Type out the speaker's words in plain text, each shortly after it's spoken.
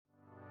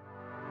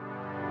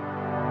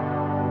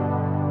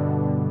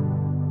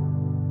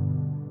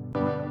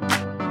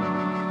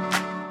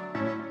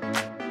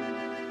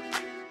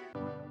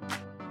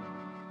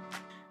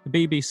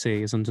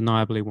BBC is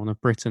undeniably one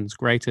of Britain's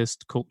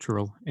greatest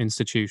cultural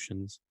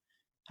institutions,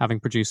 having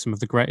produced some of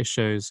the greatest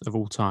shows of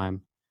all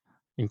time,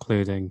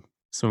 including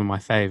some of my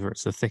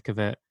favourites: The Thick of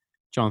It,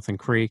 Jonathan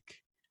Creek,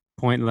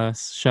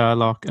 Pointless,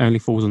 Sherlock, Only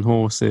Fools and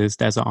Horses,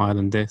 Desert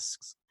Island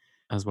Discs,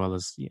 as well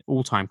as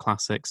all-time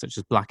classics such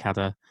as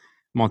Blackadder,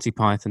 Monty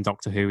Python,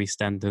 Doctor Who,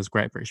 EastEnders,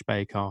 Great British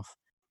Bake Off,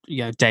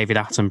 David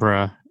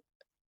Attenborough.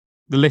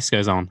 The list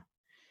goes on.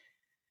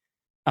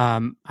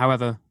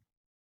 However,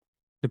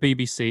 the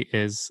BBC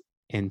is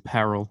in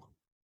peril.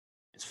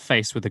 It's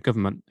faced with a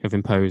government who've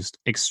imposed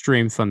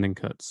extreme funding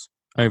cuts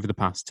over the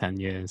past 10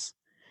 years.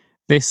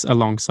 This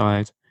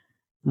alongside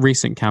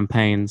recent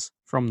campaigns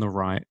from the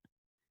right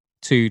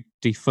to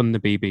defund the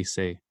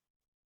BBC.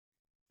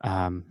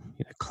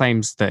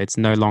 Claims that it's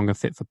no longer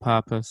fit for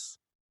purpose.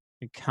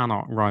 It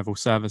cannot rival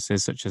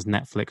services such as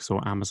Netflix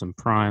or Amazon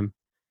Prime.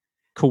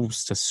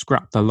 Calls to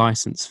scrap the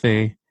license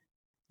fee.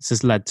 This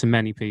has led to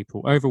many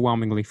people,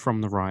 overwhelmingly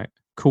from the right,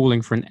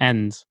 calling for an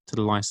end to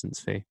the license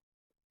fee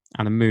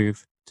and a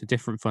move to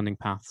different funding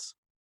paths,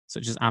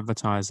 such as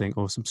advertising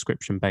or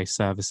subscription-based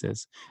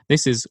services.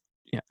 This is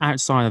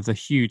outside of the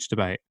huge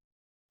debate,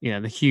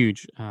 the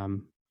huge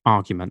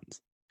argument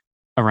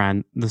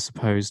around the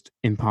supposed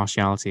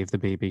impartiality of the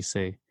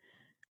BBC,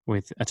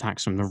 with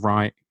attacks from the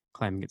right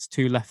claiming it's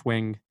too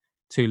left-wing,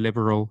 too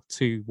liberal,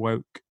 too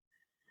woke,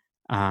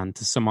 and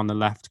to some on the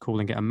left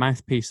calling it a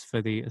mouthpiece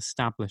for the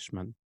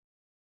establishment.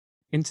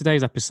 In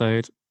today's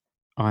episode,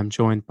 I'm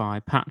joined by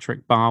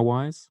Patrick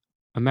Barwise,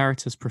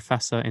 Emeritus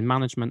Professor in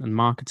Management and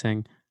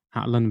Marketing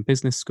at London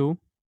Business School,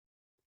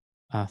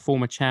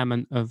 former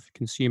chairman of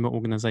consumer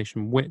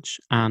organisation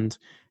Which, and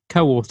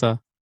co-author,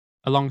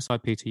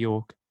 alongside Peter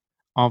York,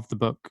 of the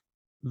book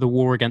The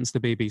War Against the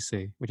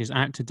BBC, which is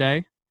out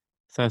today,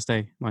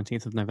 Thursday,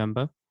 19th of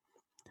November,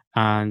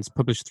 and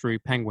published through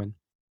Penguin.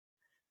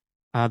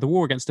 The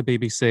War Against the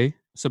BBC,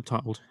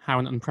 subtitled How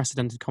an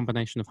Unprecedented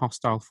Combination of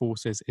Hostile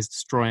Forces is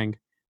Destroying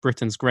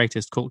Britain's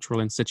Greatest Cultural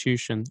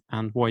Institution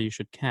and Why You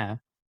Should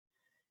Care,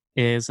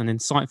 is an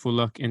insightful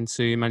look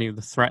into many of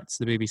the threats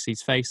the BBC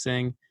is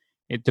facing.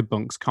 It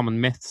debunks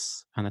common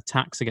myths and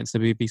attacks against the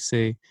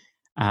BBC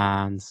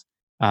and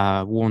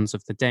warns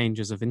of the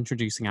dangers of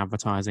introducing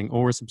advertising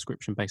or a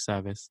subscription-based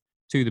service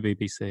to the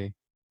BBC,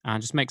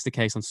 and just makes the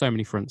case on so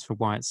many fronts for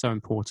why it's so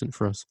important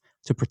for us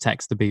to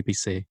protect the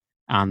BBC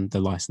and the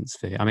license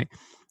fee. I mean,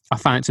 I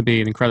found it to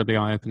be an incredibly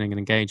eye-opening and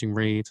engaging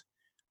read.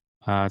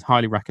 I'd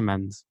highly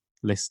recommend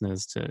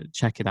listeners to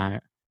check it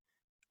out.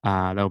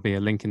 There'll be a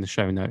link in the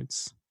show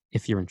notes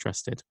if you're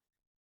interested.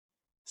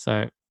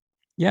 So,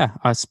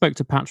 I spoke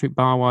to Patrick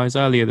Barwise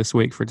earlier this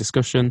week for a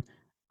discussion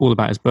all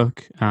about his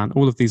book and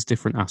all of these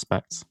different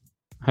aspects.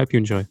 I hope you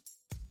enjoy.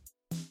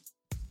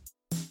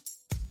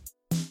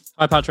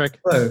 Hi, Patrick.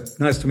 Hello,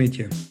 nice to meet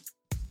you.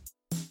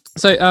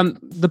 So,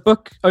 the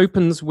book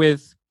opens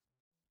with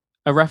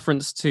a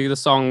reference to the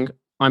song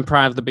I'm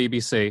Proud of the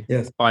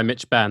BBC by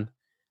Mitch Benn,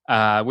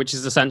 which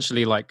is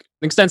essentially like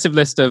an extensive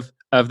list of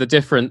the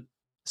different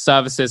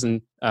services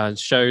and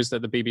shows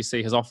that the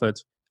BBC has offered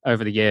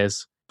over the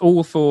years,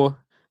 all for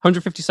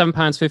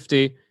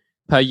 £157.50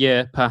 per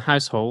year per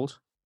household.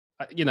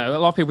 A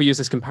lot of people use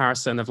this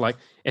comparison of like,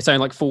 it's only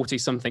like 40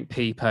 something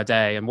p per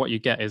day. And what you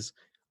get is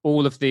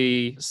all of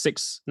the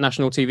 6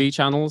 national TV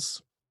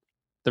channels,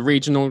 the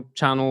regional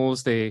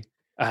channels, the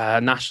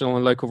national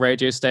and local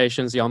radio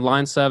stations, the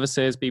online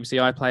services, BBC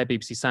iPlayer,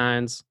 BBC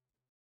Sounds.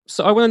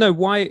 So I want to know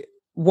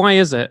why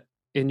is it,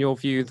 in your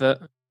view,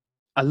 that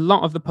a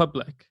lot of the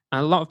public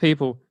and a lot of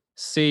people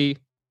see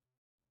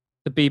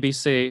the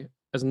BBC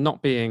as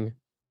not being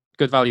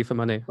good value for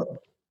money?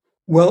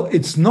 Well,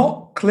 it's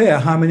not clear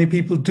how many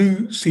people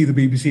do see the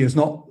BBC as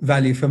not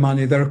value for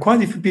money. There are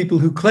quite a few people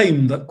who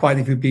claim that quite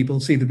a few people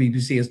see the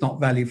BBC as not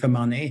value for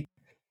money.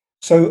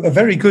 So a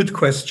very good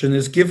question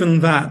is,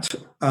 given that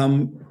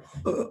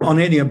on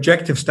any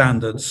objective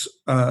standards,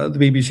 the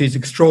BBC is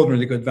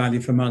extraordinarily good value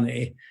for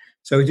money.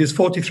 So it is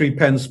 43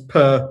 pence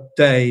per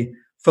day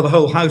for the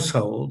whole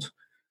household.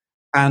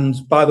 And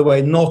by the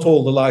way, not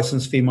all the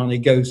license fee money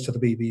goes to the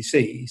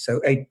BBC.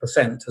 So 8%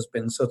 has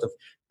been sort of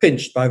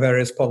pinched by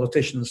various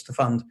politicians to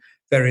fund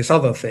various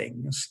other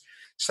things.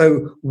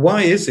 So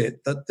why is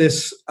it that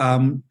this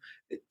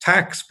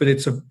tax, but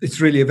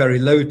it's really a very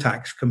low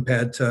tax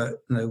compared to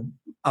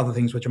other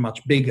things which are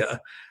much bigger,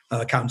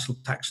 council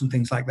tax and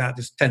things like that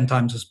is 10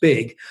 times as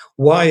big.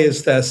 Why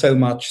is there so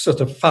much sort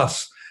of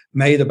fuss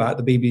made about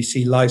the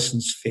BBC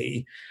license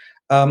fee?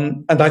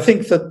 And I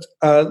think that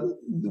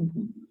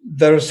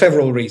there are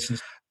several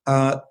reasons.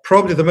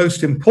 Probably the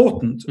most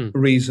important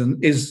reason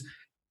is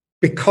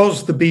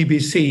because the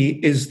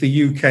BBC is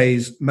the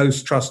UK's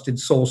most trusted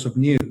source of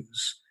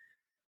news.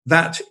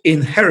 That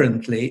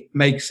inherently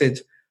makes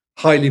it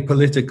highly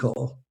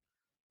political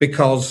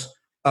because,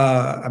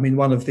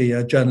 one of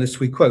the journalists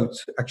we quote,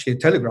 actually a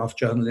Telegraph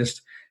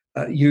journalist,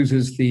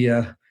 uses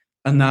the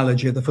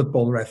analogy of the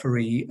football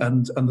referee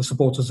and the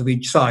supporters of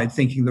each side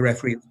thinking the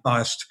referee is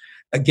biased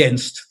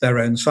against their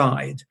own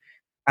side.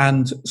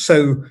 And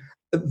so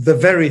the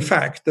very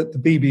fact that the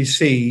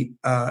BBC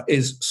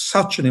is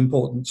such an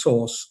important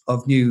source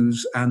of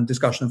news and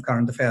discussion of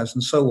current affairs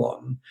and so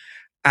on,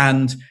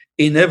 and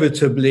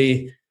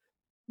inevitably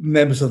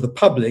members of the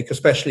public,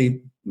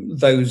 especially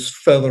those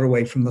further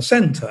away from the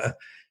centre,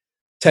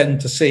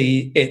 tend to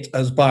see it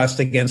as biased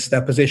against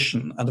their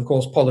position. And of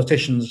course,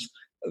 politicians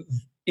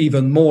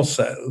even more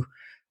so,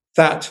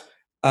 that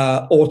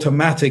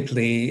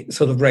automatically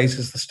sort of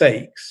raises the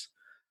stakes.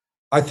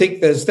 I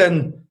think there's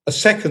then a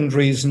second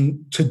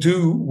reason to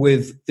do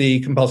with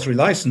the compulsory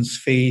license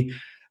fee,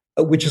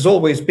 which has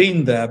always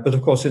been there, but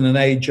of course in an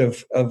age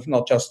of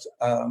not just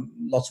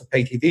lots of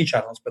pay TV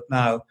channels, but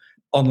now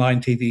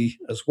online TV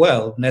as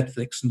well,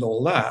 Netflix and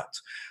all that,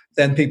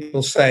 then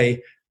people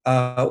say,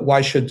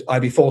 why should I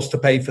be forced to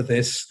pay for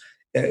this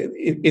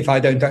if I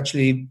don't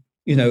actually,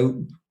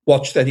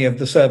 watch any of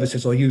the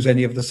services or use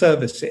any of the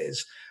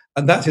services?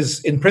 And that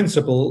is, in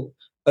principle,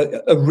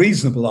 a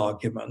reasonable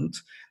argument,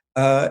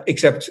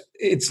 except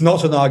it's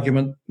not an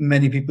argument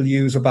many people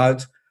use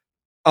about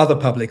other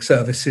public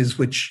services,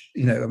 which,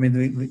 you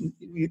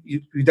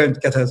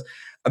don't get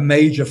a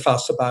major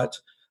fuss about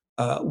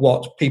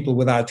what people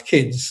without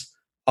kids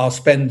are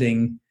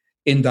spending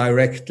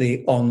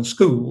indirectly on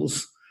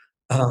schools,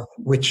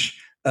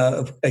 which,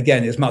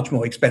 again, is much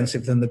more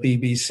expensive than the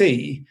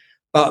BBC.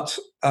 But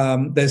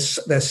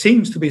there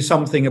seems to be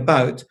something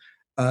about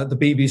the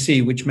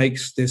BBC which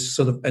makes this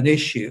sort of an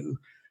issue.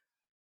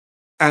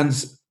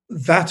 And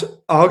that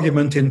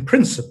argument in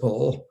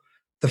principle,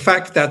 the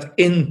fact that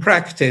in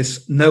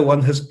practice no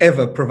one has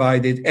ever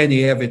provided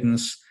any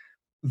evidence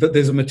that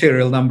there's a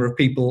material number of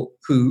people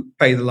who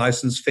pay the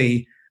license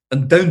fee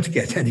and don't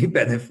get any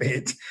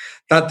benefit,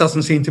 that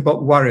doesn't seem to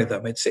worry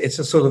them. It's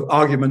a sort of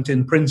argument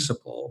in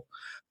principle.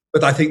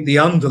 But I think the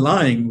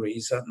underlying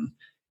reason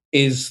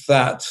is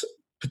that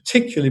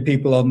particularly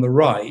people on the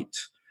right,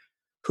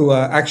 who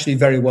are actually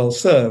very well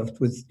served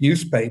with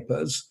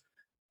newspapers,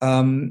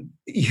 object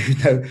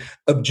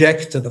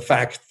to the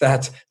fact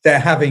that they're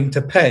having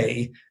to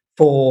pay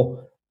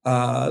for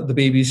the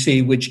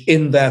BBC, which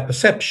in their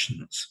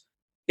perceptions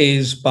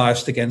is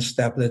biased against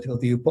their political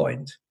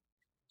viewpoint.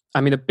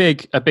 I mean, a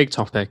big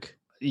topic,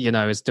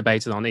 is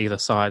debated on either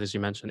side, as you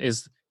mentioned,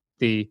 is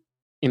the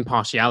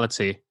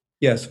impartiality,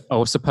 yes,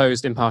 or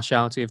supposed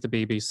impartiality of the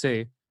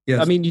BBC. Yes.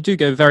 I mean, you do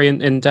go very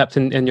in depth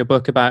in your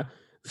book about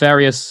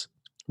various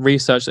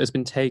research that has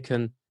been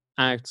taken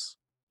out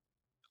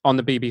on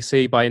the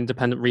BBC by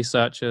independent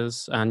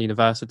researchers and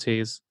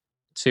universities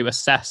to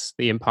assess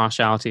the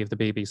impartiality of the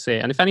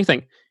BBC. And if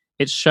anything,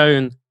 it's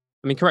shown,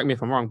 I mean, correct me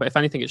if I'm wrong, but if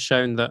anything, it's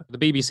shown that the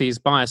BBC's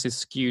bias is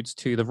skewed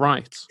to the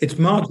right. It's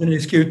marginally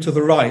skewed to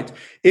the right.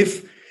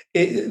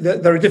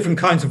 There are different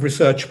kinds of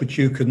research which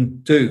you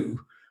can do.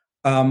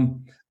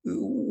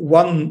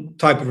 One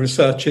type of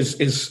research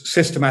is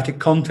systematic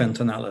content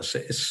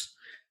analysis.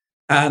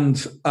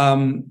 And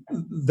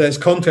there's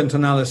content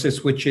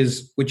analysis which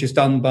is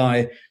done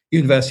by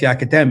university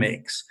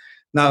academics.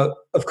 Now,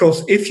 of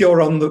course, if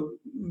you're on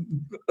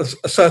a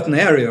certain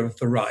area of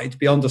the right,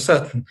 beyond a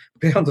certain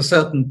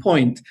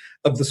point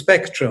of the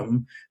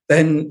spectrum,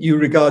 then you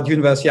regard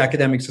university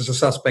academics as a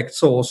suspect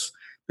source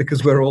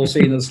because we're all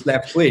seen as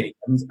left wing.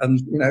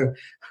 And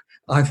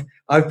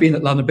I've been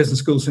at London Business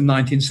School since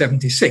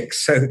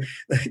 1976, so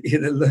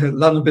the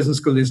London Business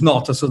School is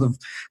not a sort of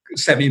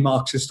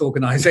semi-Marxist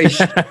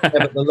organisation,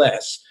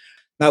 nevertheless.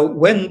 Now,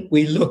 when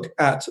we look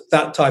at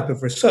that type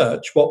of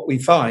research, what we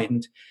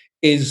find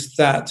is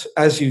that,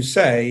 as you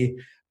say,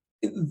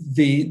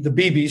 the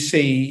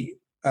BBC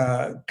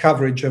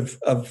coverage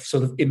of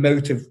sort of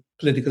emotive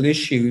political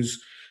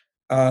issues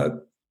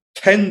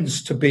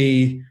tends to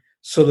be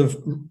sort of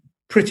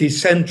pretty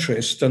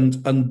centrist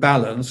and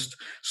balanced,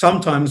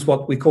 sometimes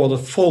what we call a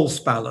false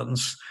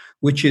balance,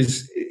 which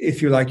is,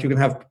 if you like, you can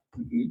have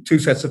two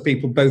sets of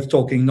people both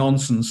talking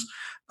nonsense,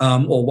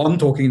 or one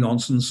talking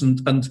nonsense,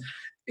 and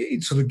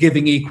it's sort of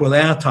giving equal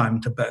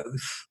airtime to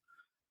both.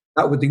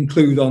 That would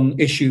include on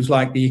issues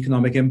like the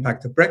economic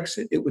impact of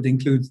Brexit. It would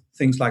include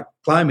things like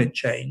climate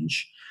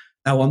change.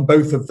 Now, on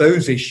both of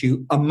those issues,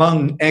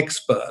 among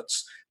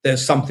experts,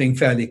 there's something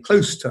fairly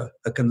close to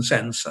a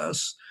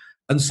consensus.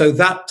 And so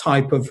that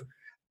type of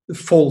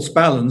false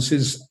balance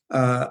is,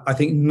 I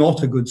think,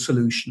 not a good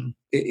solution.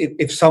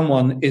 If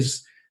someone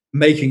is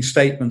making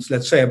statements,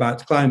 let's say,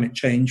 about climate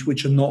change,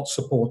 which are not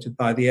supported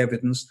by the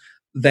evidence,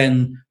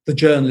 then the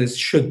journalist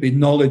should be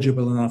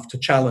knowledgeable enough to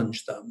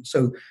challenge them.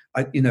 So,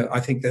 I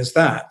think there's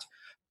that.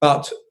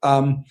 But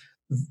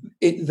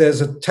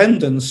there's a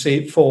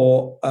tendency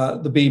for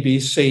the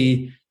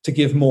BBC to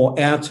give more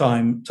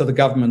airtime to the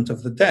government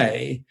of the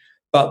day.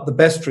 But the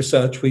best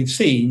research we've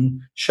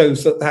seen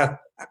shows that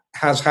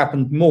has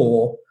happened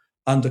more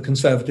under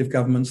Conservative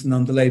governments than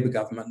under Labour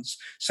governments.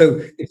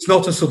 So it's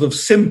not a sort of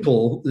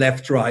simple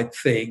left-right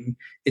thing.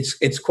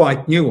 It's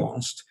quite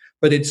nuanced,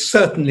 but it's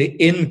certainly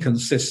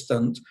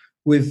inconsistent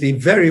with the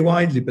very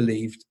widely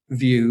believed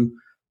view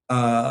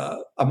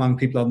among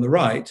people on the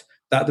right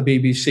that the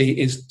BBC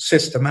is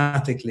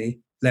systematically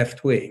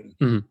left-wing.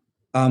 Mm.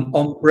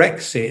 On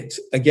Brexit,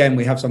 again,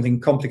 we have something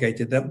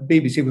complicated. The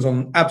BBC was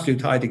on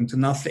absolute hiding to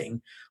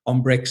nothing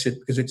on Brexit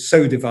because it's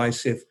so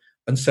divisive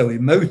and so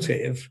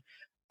emotive.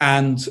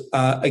 And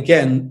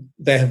again,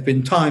 there have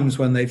been times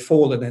when they've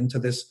fallen into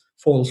this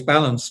false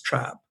balance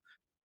trap.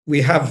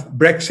 We have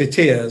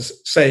Brexiteers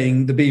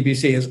saying the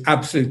BBC is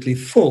absolutely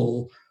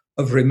full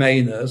of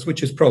Remainers,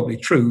 which is probably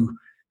true,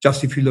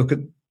 just if you look at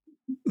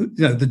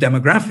the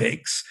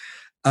demographics.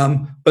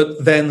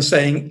 But then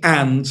saying,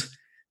 and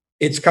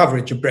its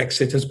coverage of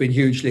Brexit has been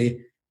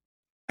hugely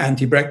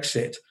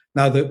anti-Brexit.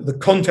 Now, the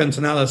content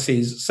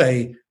analyses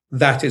say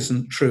that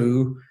isn't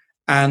true.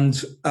 And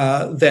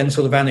then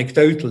sort of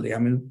anecdotally, I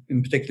mean,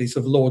 in particularly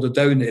sort of Lord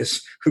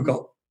Adonis, who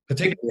got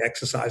particularly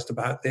exercised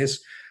about this,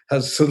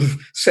 has sort of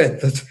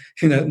said that,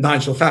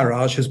 Nigel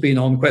Farage has been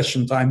on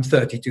Question Time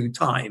 32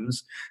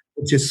 times,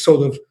 which is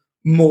sort of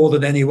more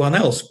than anyone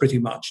else pretty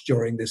much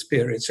during this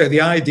period. So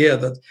the idea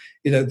that,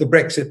 the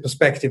Brexit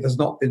perspective has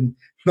not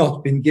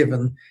been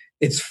given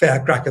its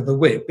fair crack of the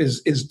whip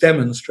is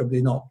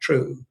demonstrably not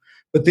true.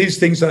 But these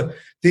things are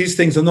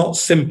not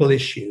simple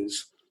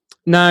issues.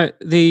 Now,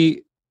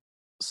 the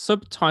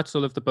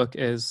subtitle of the book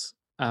is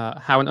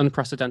How an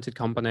Unprecedented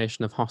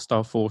Combination of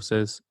Hostile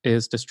Forces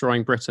is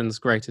Destroying Britain's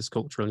Greatest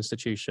Cultural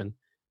Institution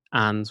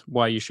and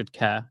Why You Should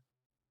Care.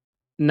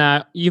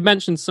 Now, you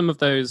mentioned some of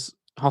those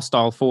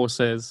hostile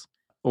forces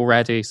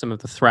already, some of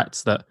the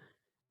threats that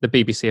the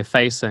BBC are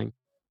facing.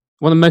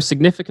 One of the most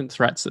significant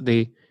threats that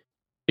the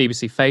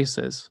BBC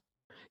faces,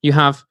 you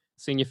have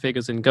senior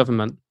figures in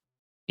government,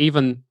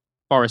 even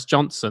Boris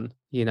Johnson.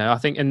 I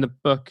think in the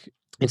book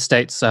it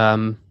states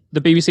the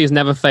BBC has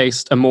never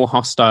faced a more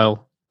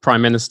hostile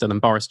prime minister than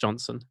Boris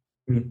Johnson,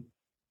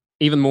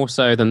 even more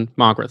so than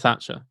Margaret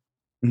Thatcher.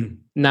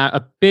 Now,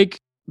 a big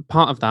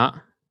part of that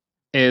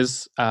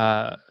is,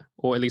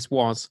 or at least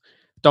was,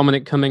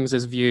 Dominic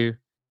Cummings' view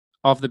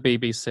of the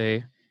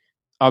BBC.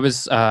 I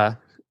was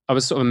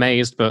sort of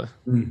amazed, but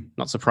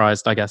not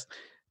surprised, I guess,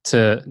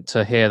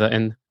 to hear that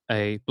in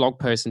a blog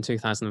post in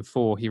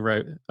 2004, he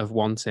wrote of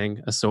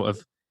wanting a sort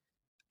of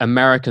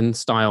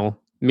American-style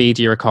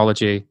media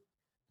ecology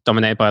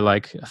dominated by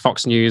like a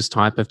Fox News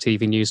type of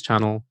TV news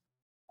channel,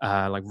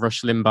 like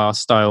Rush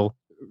Limbaugh-style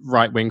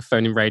right-wing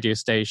phone and radio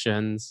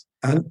stations.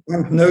 And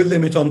no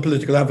limit on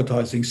political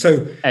advertising.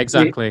 So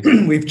exactly,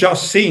 we've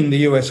just seen the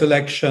US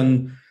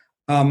election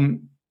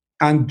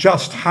and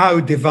just how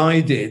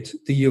divided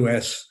the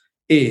US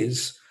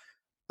is.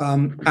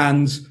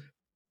 And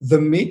the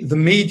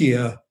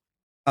media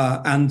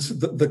and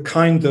the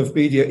kind of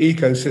media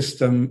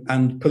ecosystem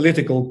and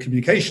political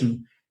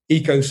communication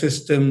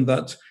ecosystem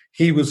that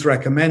he was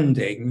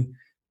recommending,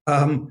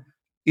 I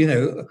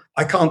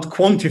can't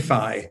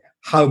quantify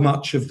how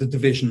much of the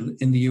division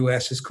in the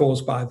US is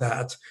caused by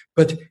that,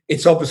 but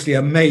it's obviously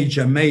a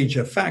major,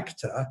 major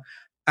factor.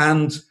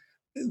 And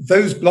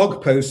those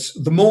blog posts,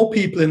 the more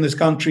people in this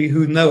country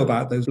who know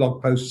about those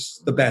blog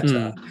posts, the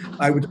better.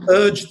 I would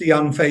urge the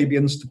young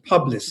Fabians to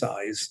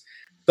publicize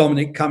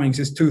Dominic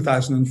Cummings'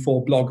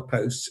 2004 blog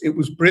posts. It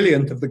was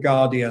brilliant of The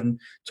Guardian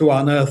to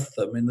unearth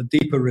them in the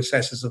deeper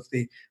recesses of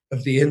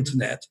the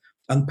internet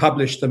and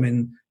publish them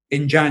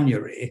in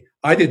January.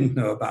 I didn't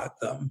know about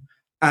them.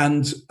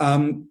 And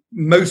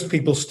most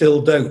people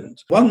still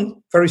don't.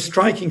 One very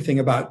striking thing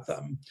about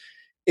them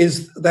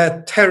is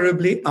they're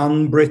terribly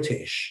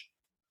un-British.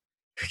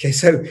 Okay,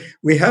 so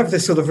we have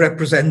this sort of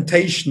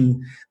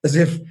representation as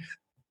if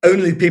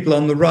only people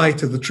on the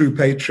right are the true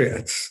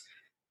patriots,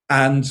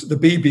 and the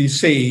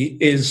BBC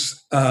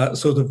is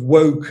sort of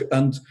woke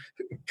and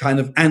kind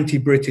of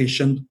anti-British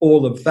and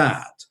all of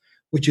that,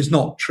 which is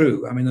not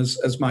true. I mean,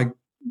 as my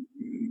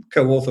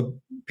co-author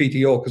Peter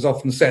York has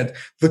often said,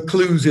 the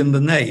clue's in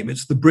the name.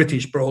 It's the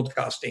British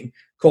Broadcasting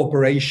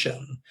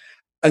Corporation.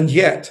 And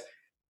yet,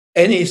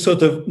 any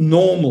sort of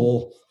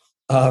normal,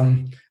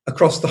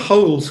 across the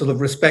whole sort of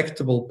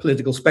respectable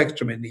political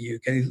spectrum in the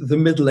UK, the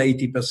middle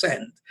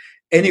 80%,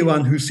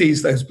 anyone who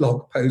sees those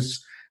blog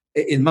posts,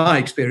 in my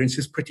experience,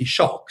 is pretty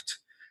shocked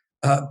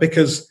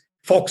because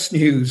Fox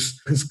News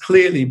has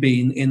clearly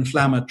been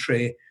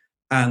inflammatory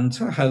and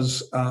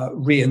has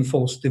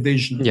reinforced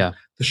division. Yeah.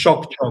 The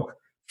shock jock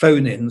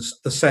phone-ins,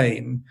 the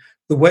same.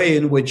 The way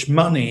in which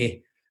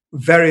money,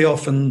 very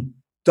often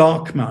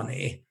dark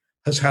money,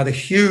 has had a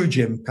huge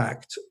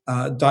impact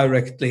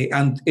directly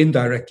and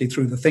indirectly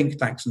through the think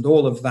tanks and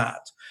all of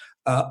that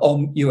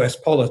on US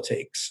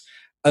politics.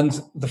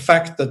 And the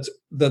fact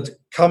that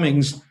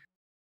Cummings,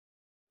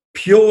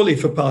 purely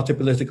for party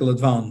political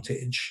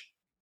advantage,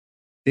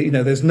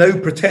 there's no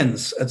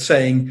pretense at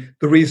saying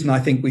the reason I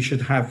think we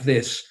should have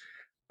this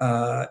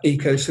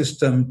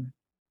ecosystem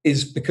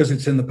is because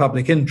it's in the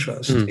public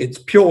interest. It's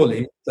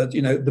purely that,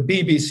 the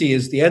BBC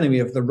is the enemy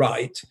of the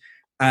right,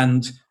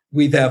 and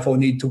we therefore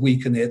need to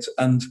weaken it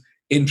and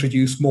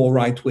introduce more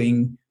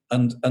right-wing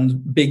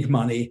and big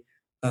money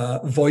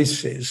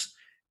voices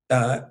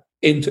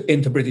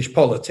into British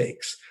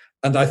politics.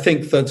 And I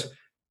think that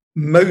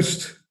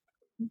most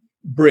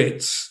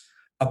Brits,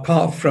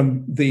 apart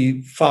from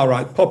the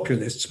far-right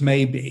populists,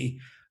 maybe,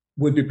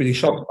 would be pretty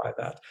shocked by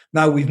that.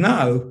 Now, we've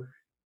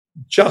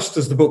just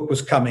as the book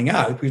was coming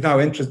out, we've now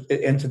entered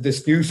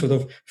this new sort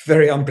of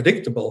very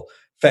unpredictable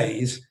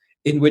phase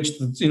in which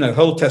the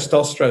whole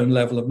testosterone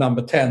level of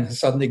number 10 has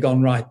suddenly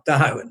gone right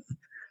down.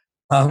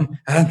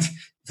 And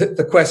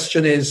the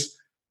question is,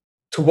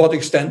 to what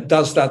extent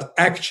does that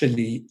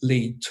actually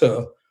lead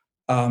to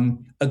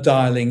a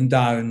dialing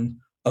down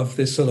of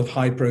this sort of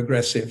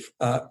hyper-aggressive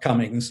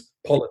Cummings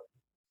policy,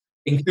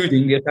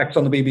 including the attacks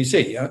on the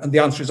BBC? And the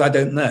answer is, I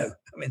don't know.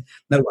 I mean,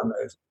 no one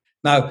knows.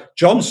 Now,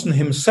 Johnson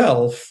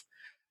himself,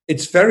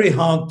 it's very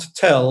hard to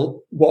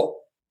tell what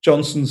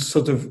Johnson's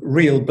sort of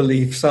real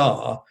beliefs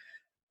are,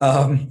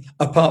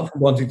 apart from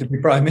wanting to be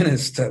prime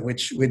minister,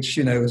 which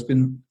has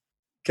been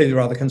clearly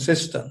rather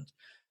consistent.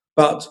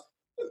 But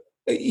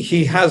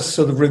he has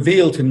sort of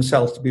revealed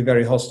himself to be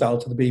very hostile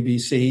to the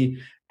BBC,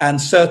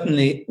 and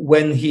certainly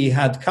when he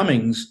had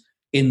Cummings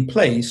in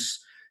place,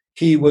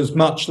 he was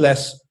much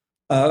less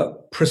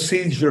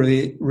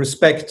procedurally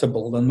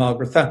respectable than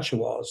Margaret Thatcher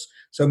was.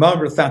 So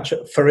Margaret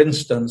Thatcher, for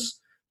instance,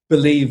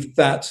 believed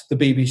that the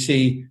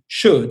BBC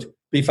should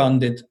be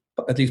funded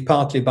at least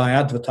partly by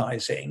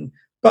advertising,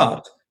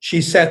 but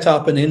she set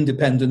up an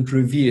independent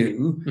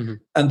review,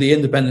 and the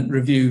independent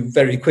review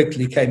very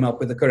quickly came up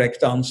with the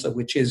correct answer,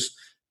 which is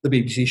the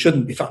BBC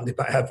shouldn't be funded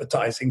by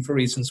advertising for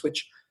reasons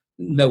which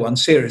no one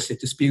seriously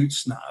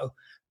disputes now.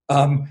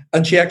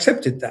 And she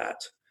accepted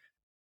that.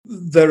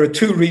 There are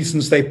two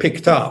reasons they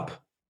picked up,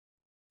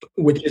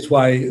 reasons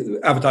why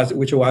advertising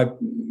on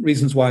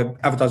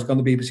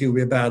the BBC would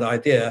be a bad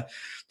idea.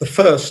 The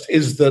first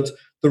is that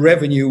the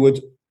revenue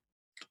would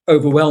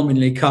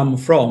overwhelmingly come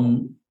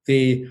from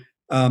the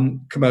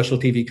commercial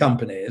TV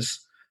companies,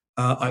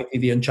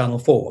 ITV and Channel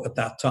 4 at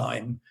that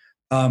time.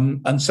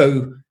 And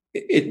so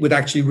it would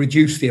actually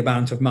reduce the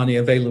amount of money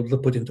available to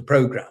put into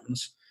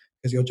programs,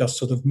 because you're just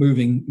sort of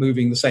moving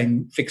the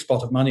same fixed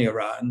pot of money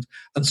around.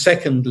 And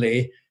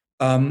secondly,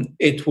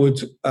 it would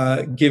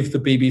give the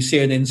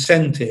BBC an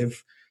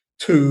incentive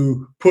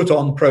to put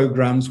on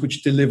programs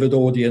which delivered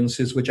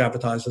audiences which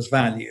advertisers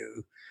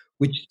value,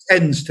 which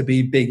tends to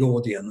be big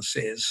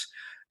audiences.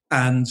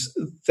 And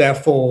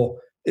therefore,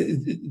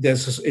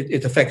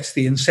 it affects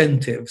the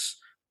incentives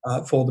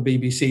for the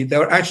BBC.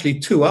 There are actually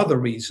two other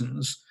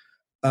reasons,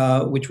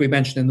 which we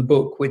mentioned in the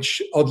book,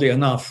 which, oddly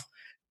enough,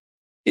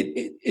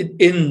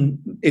 in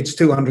its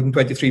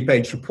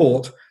 223-page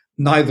report,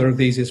 neither of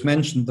these is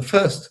mentioned. The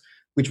first,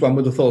 which one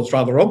would have thought is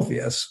rather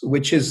obvious,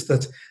 which is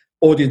that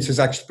audiences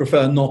actually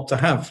prefer not to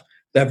have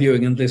their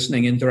viewing and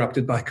listening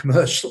interrupted by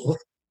commercials,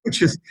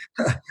 which is,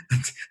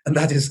 and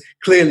that is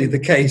clearly the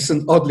case.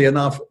 And oddly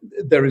enough,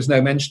 there is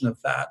no mention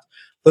of that.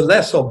 The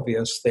less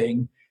obvious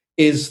thing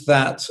is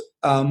that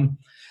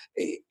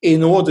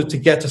in order to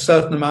get a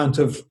certain amount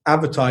of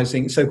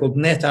advertising, so-called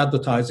net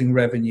advertising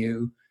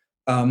revenue,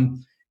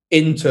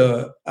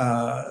 into,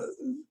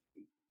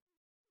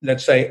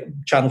 let's say,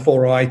 Channel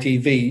 4 or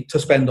ITV to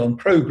spend on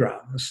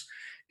programs,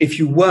 if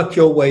you work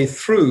your way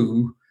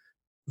through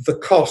the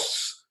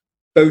costs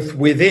both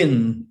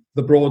within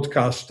the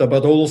broadcaster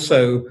but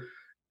also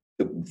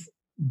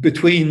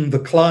between the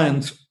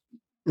client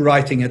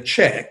writing a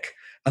check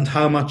and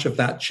how much of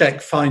that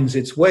check finds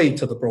its way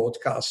to the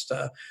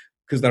broadcaster,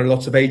 because there are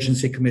lots of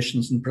agency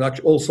commissions and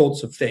production, all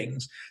sorts of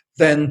things,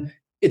 then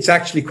it's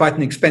actually quite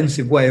an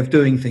expensive way of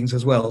doing things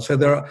as well. So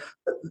there are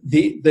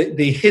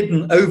the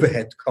hidden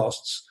overhead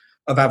costs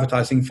of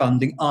advertising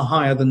funding are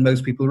higher than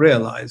most people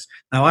realize.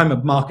 Now, I'm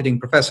a marketing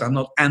professor. I'm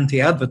not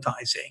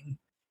anti-advertising,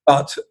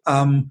 but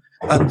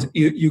and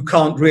you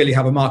can't really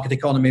have a market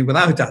economy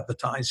without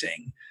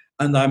advertising.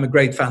 And I'm a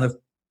great fan of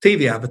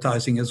TV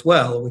advertising as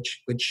well,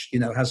 which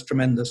has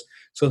tremendous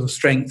sort of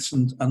strengths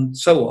and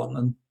so on,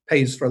 and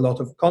pays for a lot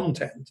of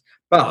content.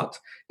 But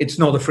it's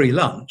not a free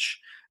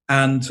lunch.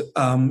 And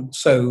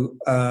so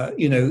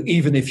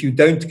even if you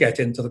don't get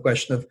into the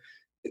question of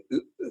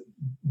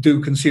do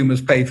consumers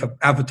pay for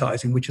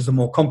advertising, which is a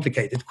more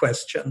complicated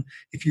question,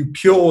 if you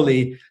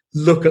purely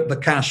look at the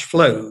cash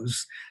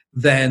flows,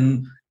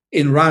 then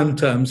in round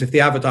terms, if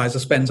the advertiser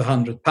spends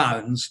 £100,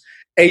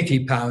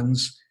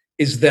 £80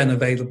 is then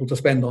available to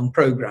spend on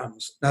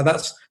programs. Now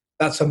that's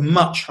a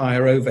much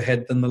higher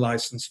overhead than the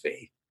license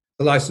fee.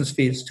 The license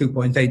fee is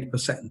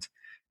 2.8%.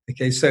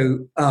 Okay,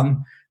 so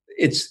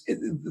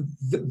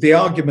the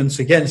arguments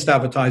against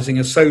advertising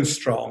are so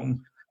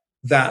strong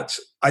that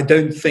I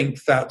don't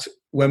think that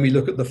when we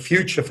look at the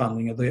future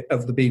funding of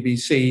the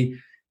BBC,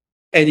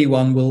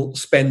 anyone will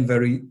spend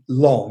very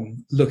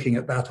long looking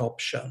at that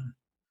option.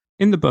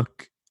 In the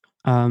book,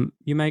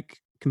 you make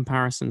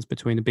comparisons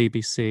between the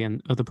BBC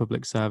and other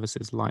public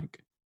services like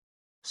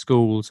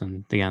schools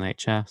and the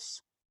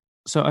NHS.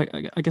 So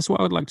I guess what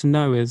I would like to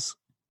know is,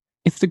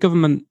 if the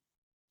government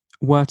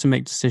were to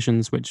make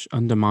decisions which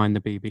undermine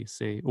the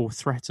BBC or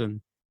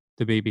threaten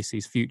the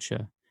BBC's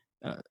future,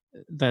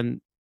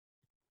 then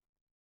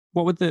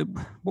what would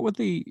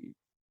the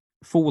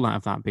fallout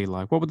of that be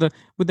like? Would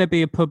there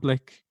be a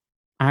public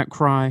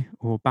outcry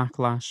or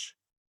backlash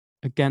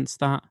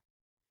against that,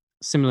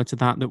 similar to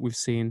that we've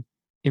seen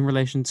in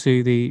relation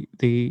to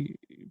the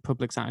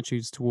public's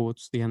attitudes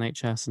towards the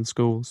NHS and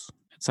schools,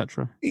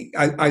 etc.?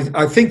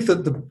 I think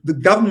that the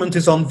government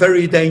is on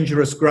very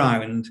dangerous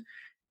ground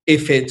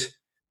if it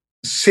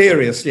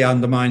seriously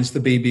undermines the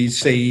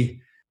BBC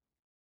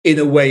in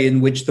a way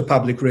in which the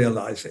public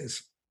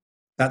realizes.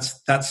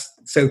 That's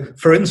so.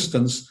 For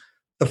instance,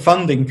 the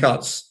funding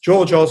cuts,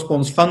 George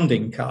Osborne's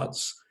funding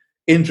cuts,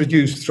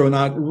 introduced through an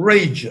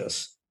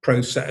outrageous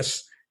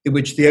process in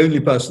which the only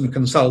person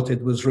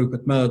consulted was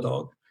Rupert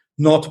Murdoch,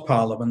 not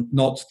Parliament,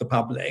 not the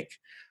public.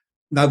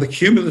 Now, the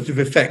cumulative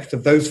effect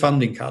of those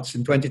funding cuts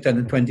in 2010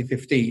 and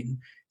 2015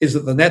 is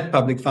that the net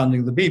public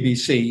funding of the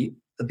BBC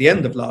at the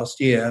end of last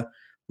year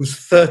was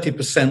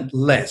 30%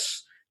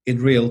 less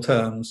in real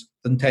terms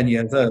than 10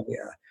 years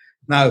earlier.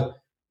 Now,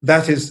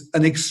 that is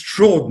an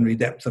extraordinary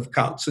depth of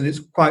cuts, and it's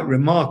quite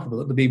remarkable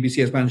that the BBC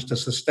has managed to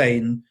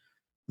sustain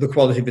the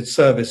quality of its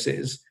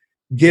services,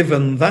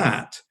 given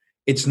that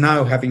it's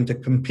now having to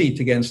compete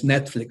against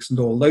Netflix and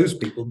all those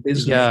people,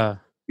 Disney,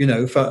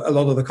 for a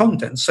lot of the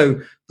content.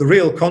 So the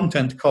real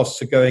content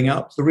costs are going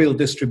up, the real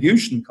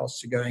distribution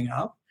costs are going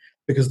up,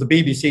 because the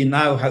BBC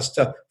now has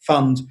to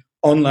fund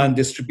online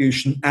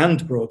distribution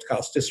and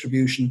broadcast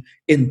distribution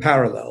in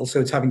parallel. So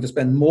it's having to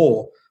spend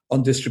more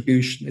on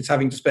distribution. It's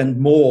having to spend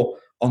more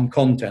on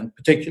content,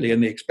 particularly in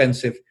the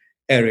expensive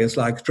areas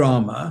like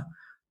drama.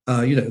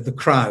 The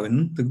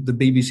Crown, the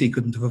BBC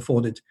couldn't have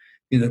afforded,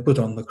 put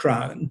on the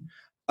Crown.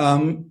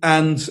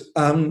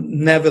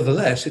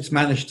 Nevertheless, it's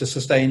managed to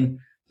sustain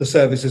the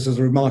services at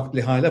a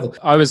remarkably high level.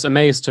 I was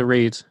amazed to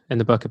read in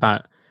the book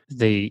about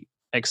the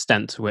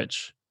extent to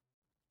which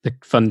the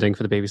funding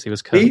for the BBC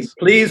was cut.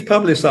 Please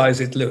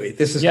publicise it, Louis.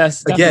 This is,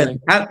 yes, again,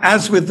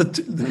 as with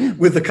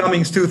the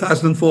Cummings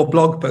 2004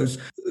 blog post,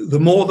 the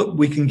more that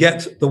we can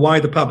get the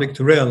wider public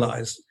to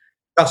realise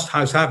just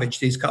how savage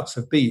these cuts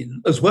have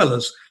been, as well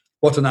as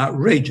what an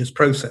outrageous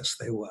process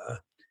they were.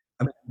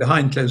 I mean,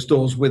 behind closed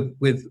doors with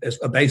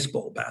a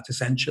baseball bat,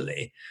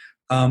 essentially.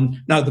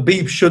 Now, the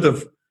Beeb should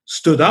have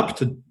stood up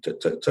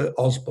to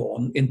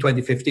Osborne in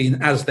 2015,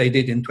 as they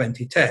did in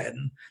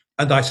 2010,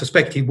 and I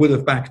suspect he would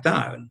have backed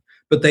down,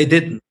 but they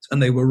didn't,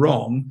 and they were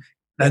wrong.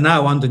 They're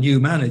now under new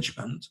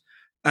management,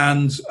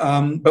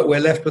 but we're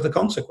left with the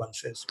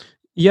consequences.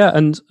 Yeah,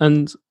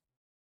 and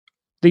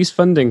these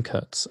funding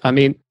cuts, I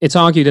mean, it's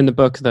argued in the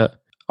book that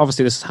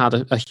obviously this had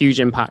a huge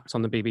impact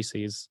on the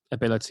BBC's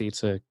ability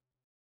to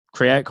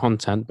create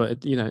content, but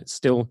it's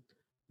still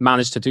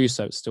managed to do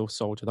so. It's still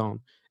soldiered on.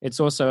 It's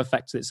also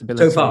affected its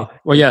ability. So far.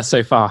 Well, yeah,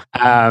 so far.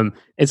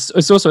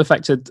 It's also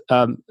affected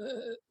the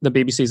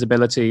BBC's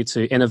ability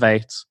to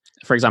innovate.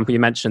 For example, you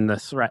mentioned the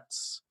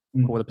threats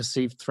or the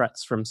perceived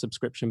threats from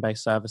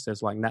subscription-based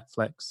services like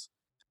Netflix.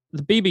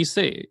 The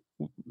BBC,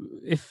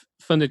 if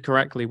funded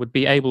correctly, would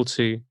be able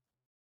to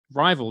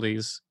rival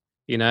these.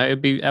 It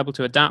would be able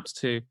to adapt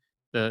to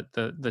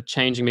the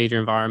changing media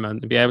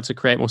environment and be able to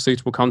create more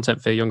suitable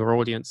content for younger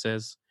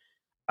audiences.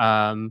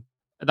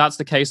 That's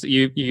the case that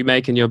you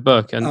make in your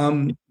book.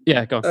 And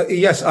go on.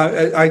 Yes,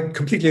 I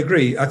completely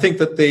agree. I think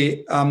that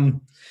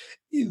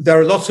there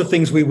are lots of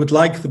things we would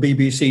like the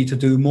BBC to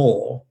do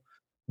more.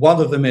 One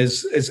of them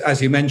is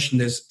as you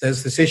mentioned, there's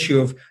this issue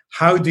of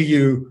how do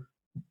you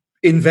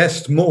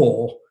invest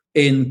more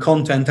in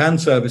content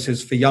and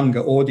services for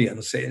younger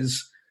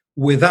audiences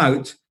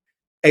without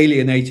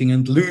alienating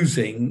and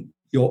losing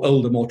your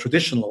older, more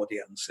traditional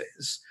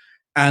audiences?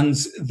 And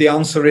the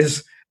answer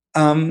is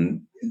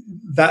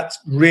that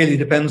really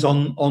depends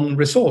on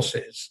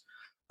resources.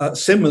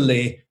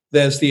 Similarly,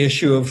 there's the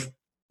issue of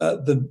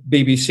the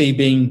BBC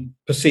being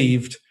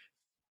perceived,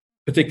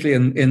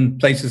 particularly in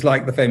places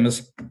like the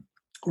famous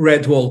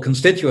red wall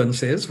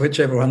constituencies, which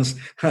everyone's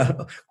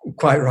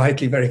quite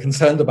rightly very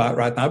concerned about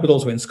right now, but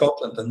also in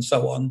Scotland and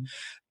so on.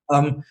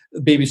 The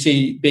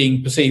BBC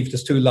being perceived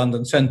as too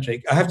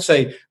London-centric. I have to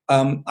say,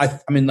 I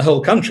mean, the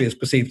whole country is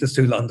perceived as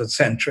too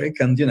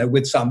London-centric, and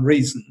with some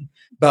reason.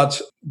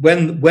 But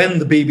when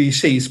the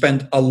BBC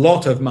spent a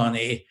lot of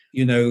money,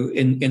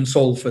 in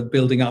Salford,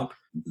 building up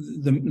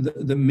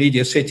the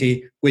media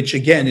city, which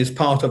again is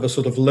part of a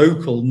sort of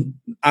local,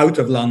 out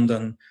of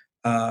London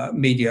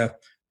media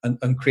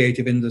and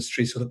creative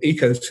industry sort of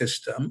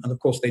ecosystem. And of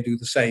course, they do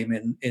the same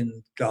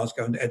in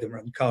Glasgow and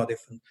Edinburgh and Cardiff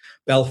and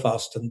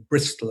Belfast and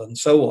Bristol and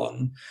so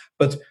on.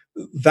 But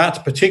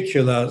that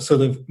particular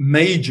sort of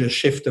major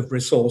shift of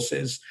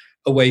resources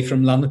away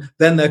from London,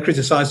 then they're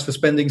criticised for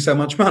spending so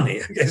much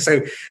money. Okay,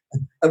 so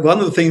one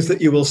of the things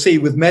that you will see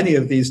with many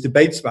of these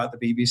debates about the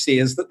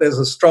BBC is that there's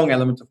a strong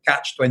element of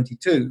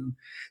catch-22.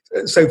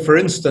 So, for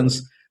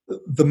instance,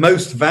 the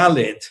most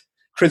valid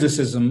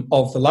criticism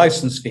of the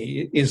license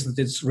fee is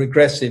that it's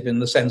regressive in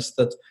the sense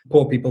that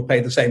poor people pay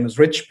the same as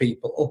rich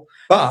people.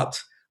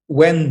 But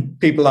when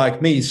people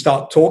like me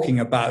start talking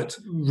about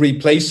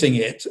replacing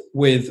it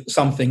with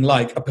something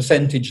like a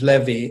percentage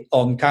levy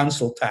on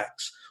council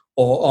tax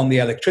or on the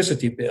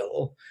electricity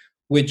bill,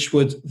 which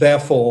would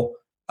therefore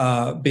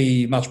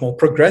be much more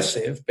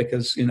progressive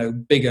because,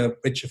 bigger,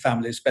 richer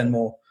families spend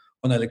more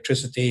on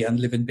electricity and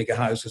live in bigger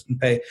houses and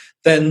pay,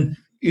 then,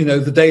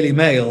 the Daily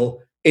Mail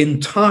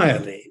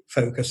entirely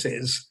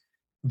focuses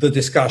the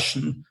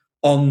discussion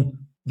on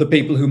the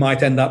people who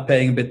might end up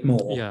paying a bit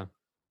more. Yeah.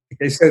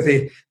 Okay, so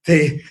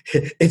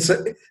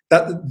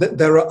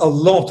there are a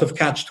lot of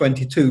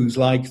catch-22s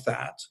like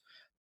that.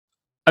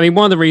 I mean,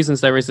 one of the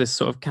reasons there is this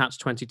sort of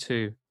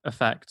catch-22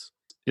 effect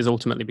is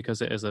ultimately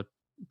because it is a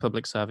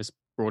public service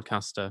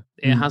broadcaster.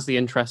 It has the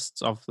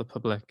interests of the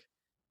public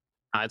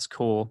at its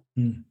core.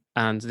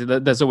 And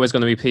there's always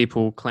going to be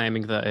people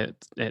claiming that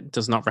it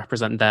does not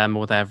represent them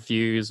or their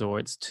views, or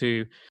it's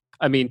too...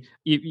 I mean,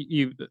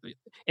 you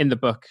in the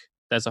book,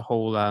 there's a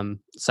whole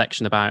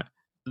section about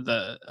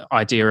the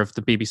idea of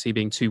the BBC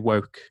being too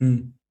woke. I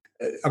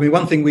mean,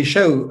 one thing we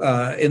show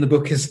in the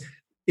book is,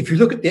 if you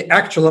look at the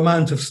actual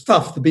amount of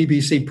stuff the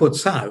BBC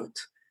puts out,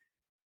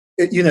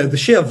 the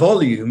sheer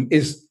volume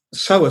is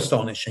so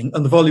astonishing,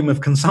 and the volume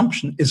of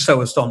consumption is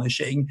so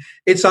astonishing.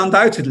 It's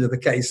undoubtedly the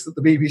case that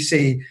the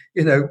BBC,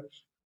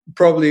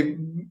 probably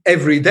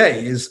every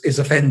day is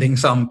offending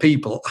some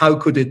people. How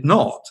could it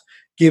not,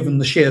 given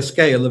the sheer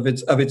scale of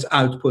its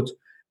output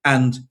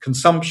and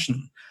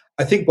consumption?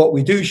 I think what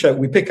we do show,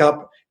 we pick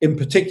up in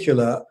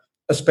particular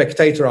a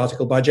Spectator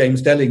article by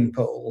James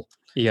Dellingpole,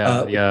 which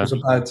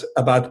was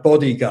about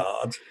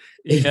Bodyguard,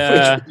 which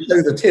showed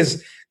that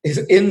his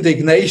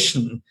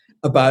indignation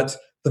about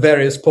the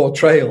various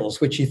portrayals,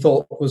 which he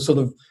thought was sort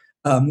of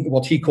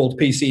what he called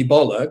PC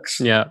bollocks.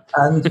 Yeah.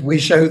 And we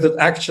show that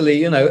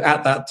actually,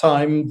 at that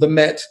time, the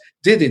Met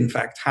did in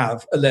fact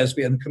have a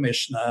lesbian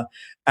commissioner,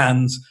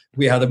 and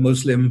we had a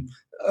Muslim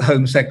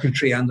Home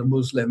Secretary and a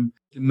Muslim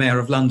Mayor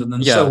of London,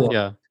 and so on.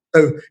 Yeah.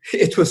 So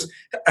it was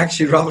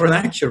actually rather an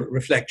accurate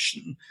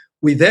reflection.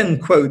 We then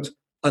quote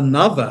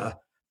another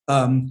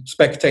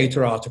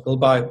Spectator article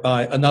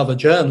by another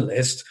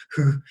journalist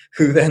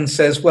who then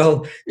says,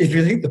 well, if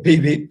you think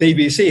the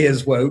BBC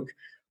is woke,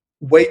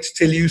 wait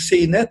till you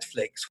see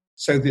Netflix.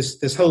 So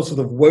this whole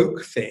sort of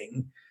woke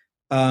thing,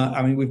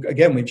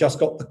 we've just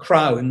got The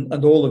Crown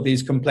and all of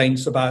these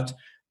complaints about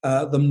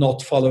them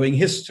not following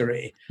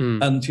history.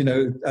 And, I don't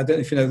know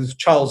if you know, there's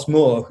Charles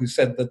Moore who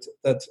said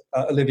that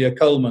Olivia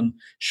Colman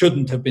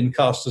shouldn't have been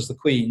cast as the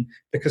Queen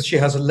because she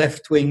has a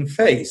left-wing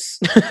face,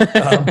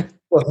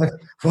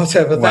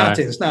 whatever that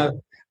is. Now,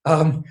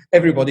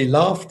 everybody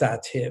laughed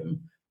at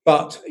him.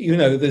 But,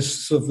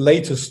 this sort of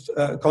latest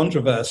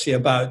controversy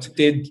about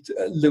did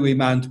Louis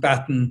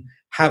Mountbatten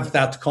have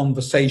that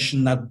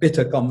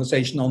bitter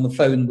conversation on the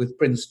phone with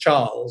Prince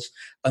Charles,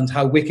 and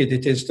how wicked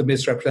it is to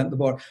misrepresent the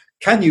boy.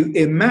 Can you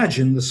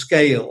imagine the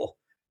scale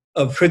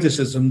of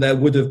criticism there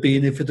would have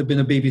been if it had been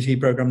a BBC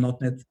programme, not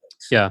Netflix?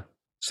 Yeah.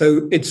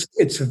 So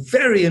it's a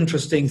very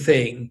interesting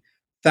thing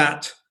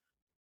that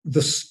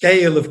the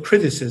scale of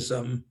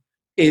criticism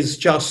is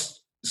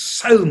just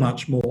so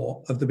much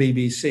more of the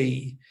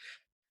BBC.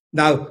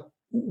 Now,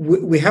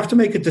 we have to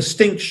make a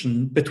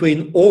distinction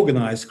between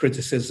organised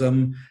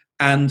criticism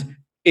and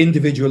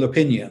individual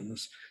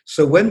opinions.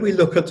 So when we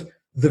look at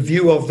the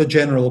view of the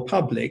general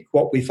public,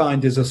 what we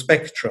find is a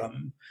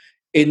spectrum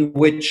in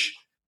which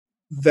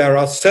there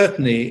are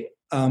certainly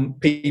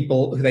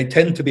people who, they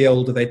tend to be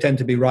older, they tend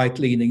to be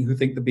right-leaning, who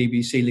think the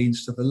BBC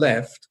leans to the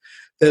left.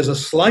 There's a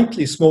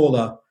slightly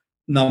smaller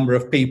number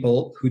of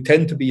people who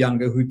tend to be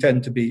younger, who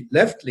tend to be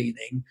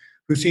left-leaning,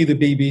 who see the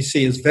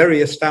BBC as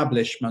very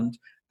establishment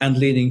and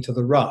leaning to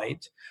the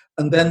right.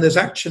 And then there's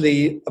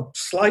actually a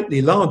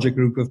slightly larger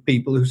group of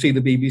people who see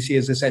the BBC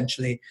as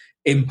essentially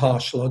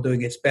impartial or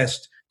doing its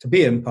best to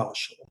be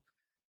impartial.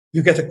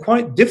 You get a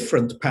quite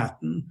different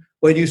pattern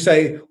when you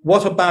say,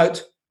 what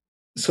about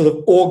sort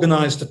of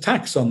organised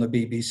attacks on the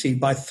BBC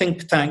by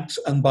think tanks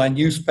and by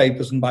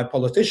newspapers and by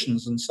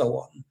politicians and so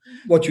on?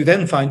 What you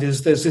then find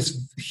is there's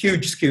this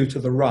huge skew to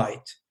the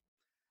right.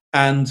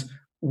 And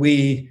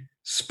we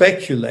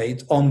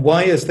speculate on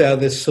why is there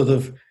this sort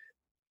of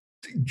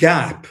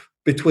gap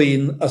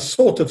between a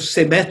sort of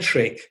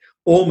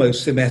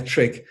almost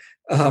symmetric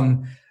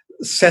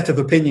set of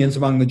opinions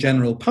among the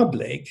general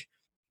public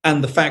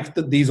and the fact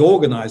that these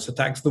organised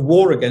attacks, the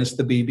war against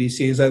the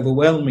BBC, is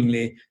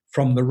overwhelmingly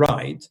from the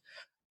right.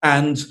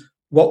 And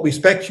what we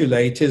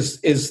speculate is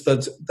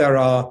that there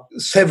are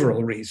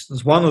several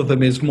reasons. One of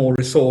them is more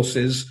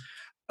resources,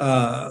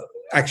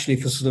 actually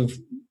for sort of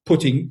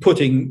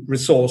putting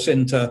resource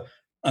into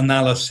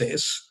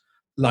analysis.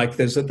 Like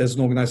there's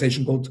an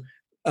organisation called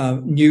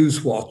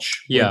Newswatch,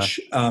 which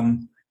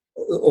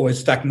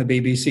always attacking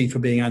the BBC for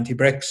being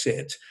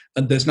anti-Brexit,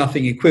 and there's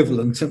nothing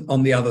equivalent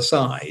on the other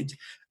side.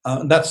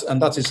 And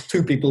that is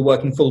two people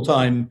working full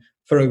time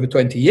for over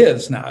 20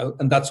 years now,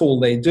 and that's all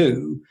they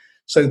do.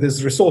 So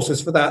there's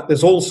resources for that.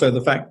 There's also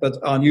the fact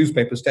that our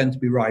newspapers tend to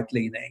be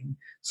right-leaning,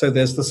 so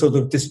there's the sort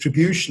of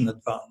distribution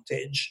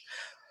advantage.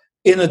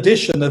 In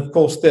addition, of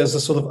course, there's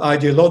a sort of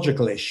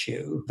ideological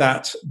issue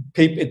that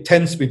it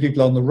tends to be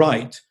people on the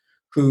right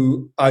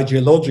who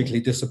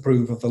ideologically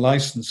disapprove of the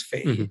license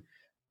fee,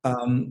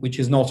 which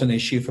is not an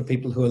issue for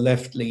people who are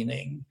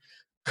left-leaning.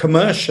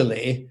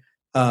 Commercially,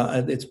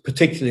 it's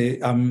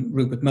particularly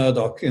Rupert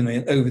Murdoch,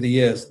 over the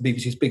years, the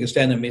BBC's biggest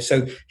enemy.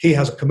 So he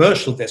has a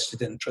commercial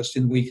vested interest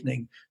in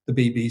weakening the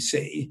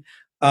BBC.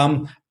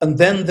 And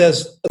then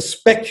there's a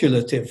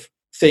speculative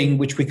thing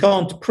which we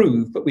can't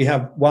prove, but we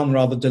have one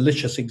rather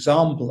delicious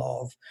example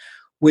of,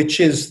 which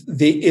is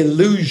the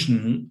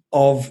illusion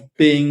of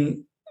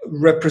being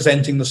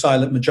representing the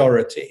silent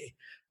majority.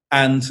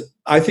 And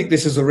I think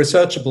this is a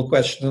researchable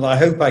question, and I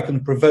hope I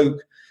can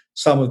provoke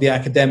some of the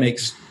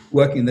academics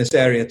working in this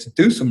area to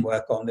do some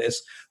work on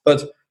this.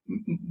 But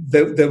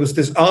there was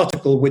this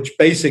article which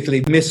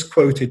basically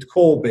misquoted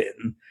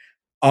Corbyn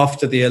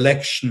after the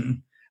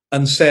election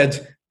and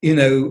said,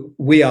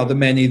 we are the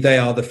many, they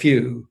are the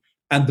few.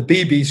 And the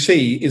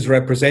BBC is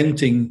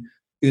representing,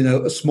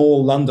 a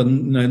small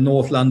London,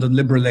 North London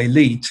liberal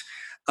elite,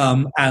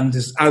 and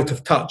is out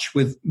of touch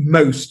with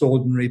most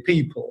ordinary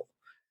people.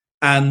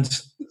 And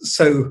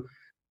so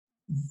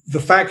the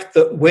fact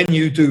that when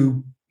you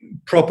do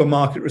proper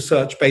market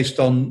research based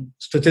on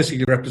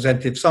statistically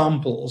representative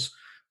samples,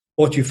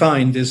 what you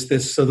find is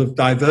this sort of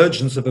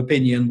divergence of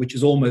opinion, which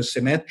is almost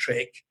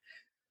symmetric.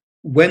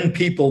 When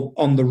people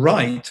on the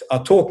right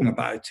are talking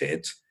about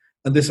it,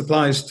 and this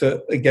applies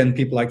to, again,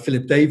 people like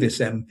Philip Davis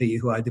MP,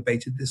 who I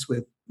debated this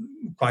with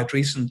quite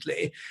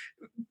recently,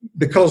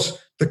 because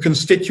the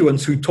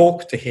constituents who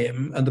talk to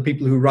him and the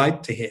people who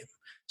write to him,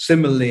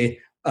 similarly,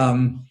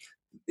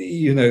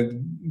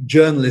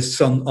 journalists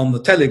on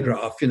the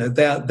Telegraph,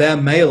 their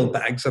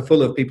mailbags are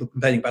full of people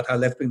complaining about how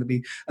left-wing they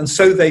be. And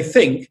so they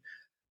think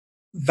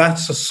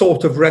that's a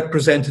sort of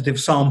representative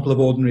sample of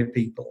ordinary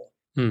people.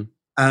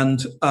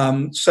 And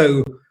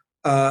so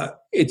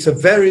it's a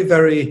very,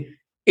 very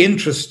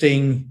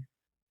interesting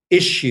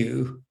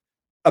issue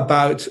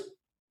about,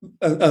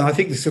 and I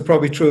think this is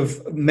probably true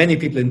of many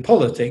people in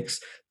politics,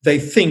 they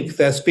think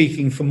they're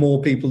speaking for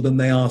more people than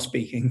they are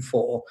speaking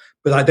for.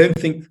 But I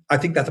think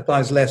that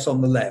applies less on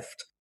the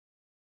left.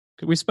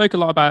 We spoke a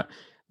lot about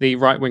the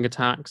right-wing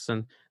attacks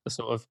and the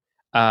sort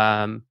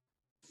of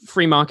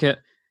free market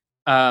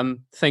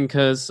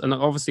thinkers, and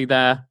obviously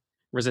their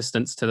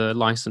resistance to the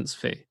license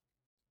fee.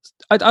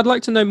 I'd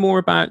like to know more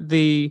about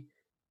the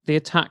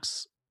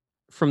attacks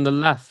from the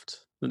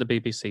left that the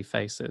BBC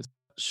faces.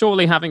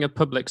 Surely having a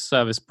public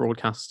service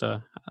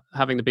broadcaster,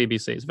 having the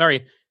BBC, is a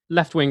very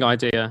left-wing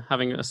idea,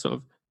 having a sort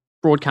of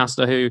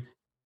broadcaster who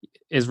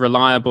is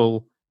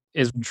reliable,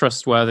 is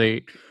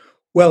trustworthy.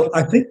 Well,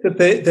 I think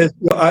that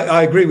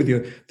I agree with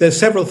you. There's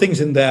several things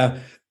in there.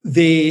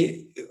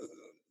 The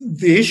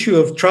issue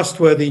of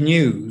trustworthy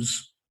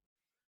news,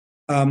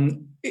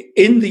 in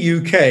the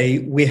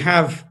UK, we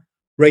have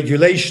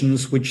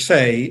regulations which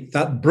say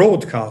that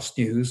broadcast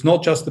news,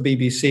 not just the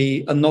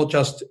BBC and not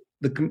just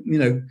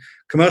the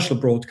commercial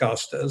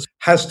broadcasters,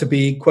 has to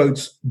be,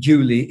 quotes,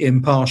 duly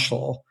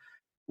impartial,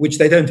 which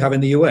they don't have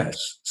in the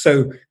US.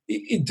 So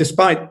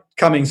despite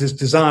Cummings'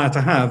 desire to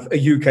have a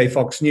UK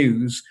Fox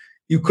News,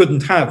 you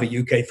couldn't have a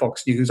UK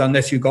Fox News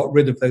unless you got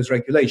rid of those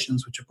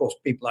regulations, which of course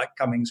people like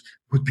Cummings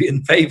would be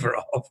in favour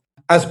of,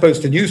 as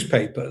opposed to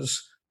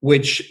newspapers,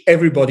 which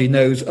everybody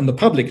knows and the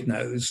public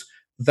knows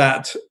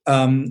that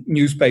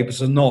newspapers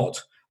are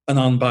not an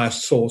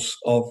unbiased source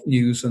of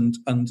news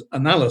and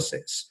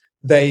analysis.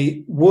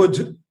 They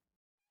would,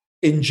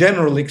 in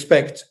general,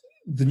 expect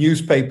the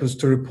newspapers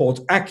to report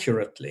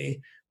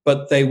accurately,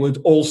 but they would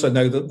also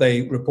know that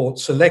they report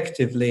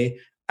selectively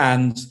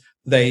and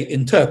they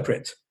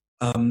interpret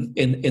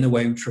in a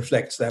way which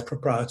reflects their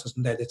proprietors'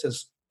 and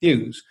editors'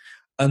 views.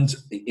 And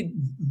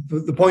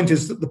the point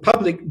is that the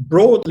public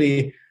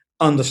broadly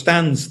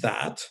understands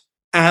that.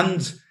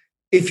 And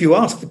if you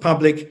ask the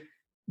public,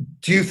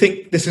 do you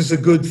think this is a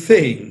good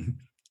thing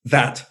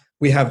that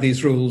we have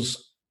these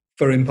rules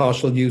for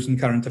impartial news and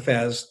current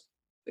affairs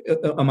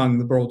among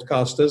the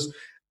broadcasters,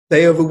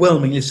 they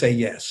overwhelmingly say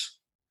yes.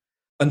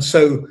 And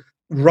so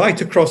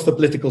right across the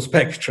political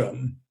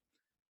spectrum,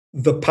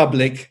 the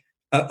public,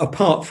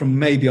 apart from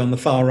maybe on the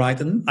far right,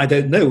 and I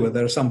don't know whether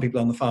there are some people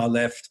on the far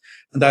left,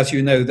 and as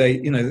you know,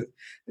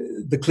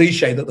 the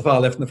cliche that the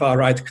far left and the far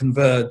right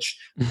converge,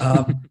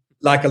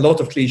 like a lot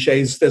of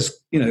cliches, there's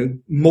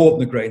more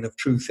than a grain of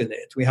truth in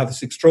it. We have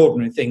this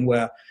extraordinary thing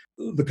where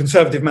the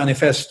Conservative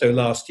Manifesto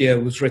last year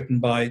was written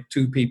by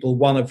two people,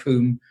 one of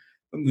whom,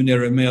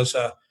 Munira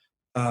Mirza,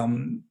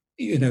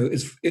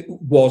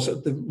 was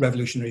at the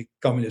Revolutionary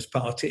Communist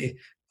Party,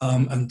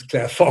 and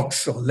Claire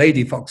Fox, or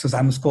Lady Fox, as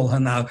I must call her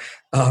now,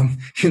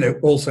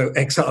 also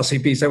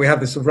ex-RCP. So we have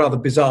this rather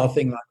bizarre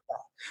thing like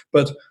that.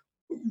 But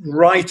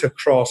right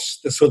across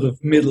the sort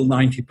of middle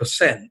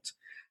 90%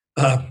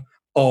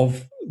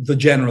 of the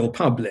general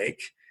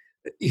public,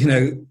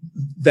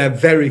 they're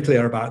very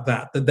clear about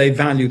that they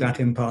value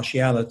that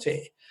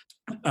impartiality.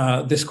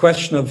 This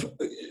question of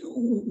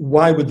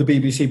why would the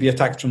BBC be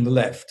attacked from the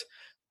left?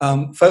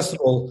 First of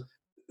all,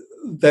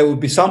 there would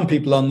be some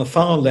people on the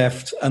far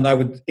left, and I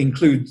would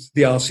include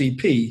the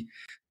RCP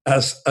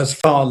as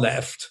far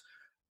left,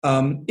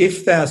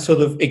 if they're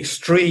sort of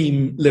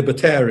extreme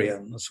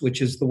libertarians,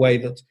 which is the way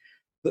that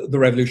the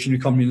Revolutionary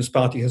Communist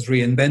Party has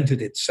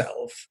reinvented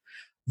itself,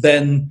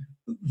 then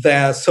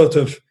they're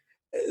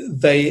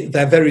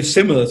they're very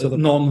similar to the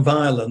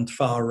non-violent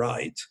far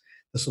right,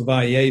 the sort of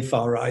IEA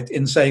far right,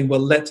 in saying,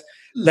 well,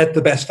 let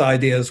the best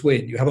ideas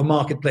win. You have a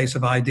marketplace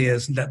of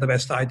ideas and let the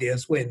best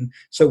ideas win.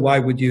 So why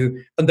would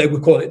you? And they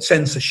would call it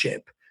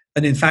censorship.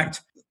 And in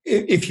fact,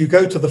 if you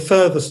go to the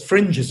furthest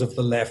fringes of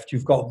the left,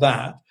 you've got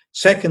that.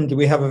 Secondly,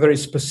 we have a very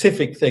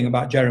specific thing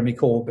about Jeremy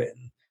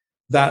Corbyn,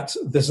 that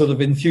the sort of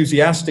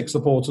enthusiastic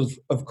supporters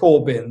of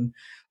Corbyn,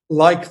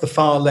 like the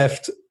far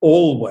left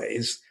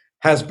always,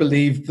 has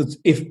believed that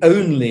if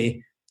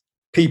only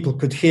people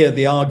could hear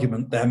the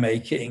argument they're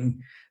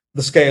making,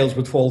 the scales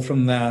would fall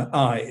from their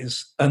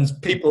eyes. And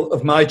people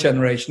of my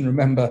generation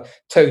remember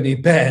Tony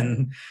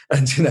Benn,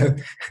 and, you know,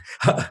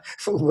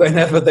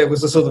 whenever there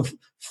was a sort of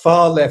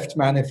far left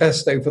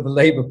manifesto for the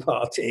Labour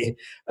Party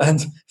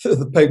and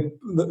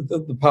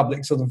the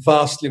public sort of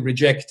vastly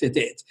rejected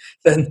it,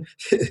 then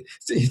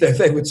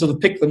they would sort of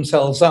pick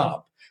themselves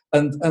up.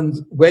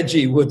 And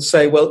Wedgie would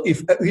say, well,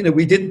 if, you know,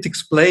 we didn't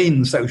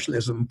explain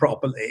socialism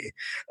properly.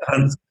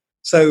 And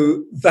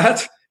so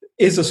that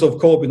is a sort of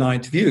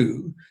Corbynite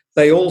view.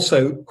 They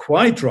also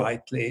quite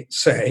rightly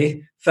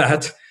say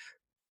that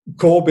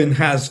Corbyn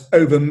has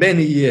over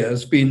many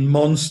years been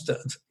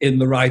monstered in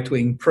the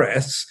right-wing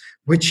press,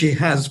 which he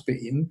has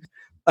been.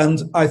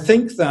 And I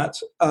think that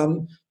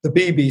the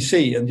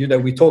BBC, and, you know,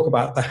 we talk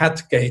about the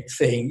Hatgate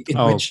thing,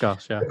 in which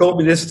the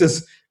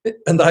Corbynistas,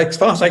 and as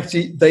far as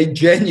actually, they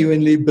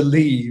genuinely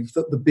believe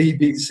that the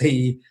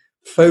BBC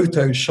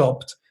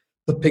photoshopped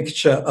the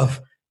picture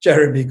of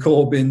Jeremy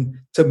Corbyn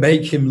to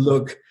make him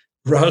look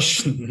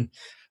Russian.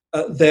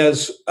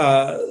 There's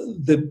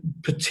the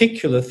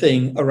particular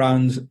thing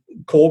around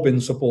Corbyn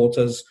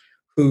supporters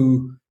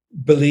who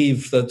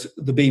believe that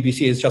the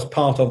BBC is just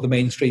part of the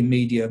mainstream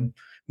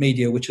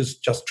media, which has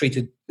just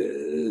treated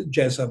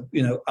Jezza,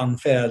 you know,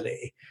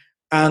 unfairly.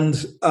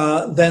 And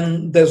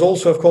then there's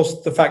also, of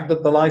course, the fact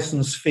that the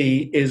license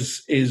fee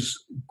is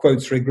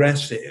quotes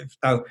regressive.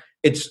 Now,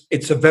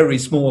 it's a very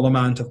small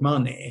amount of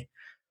money.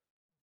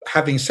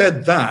 Having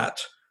said that,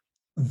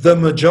 the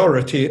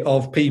majority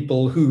of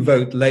people who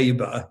vote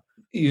Labour,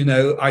 you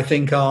know, I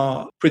think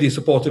are pretty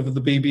supportive of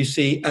the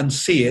BBC and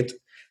see it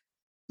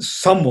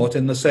somewhat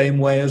in the same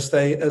way as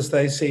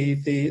they see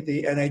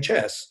the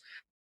NHS.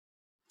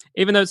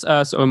 Even though it's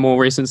a sort of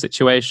more recent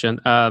situation,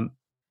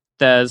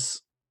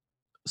 there's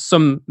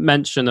some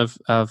mention of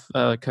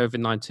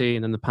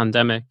COVID-19 and the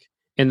pandemic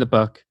in the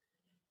book.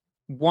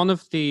 One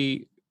of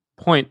the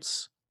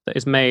points that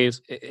is made,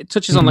 it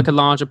touches on like a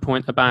larger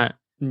point about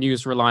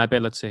news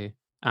reliability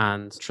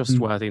and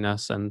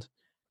trustworthiness, and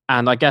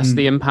I guess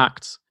the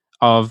impact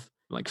of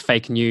like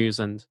fake news.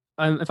 And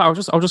in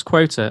fact, I'll just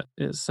quote it.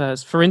 It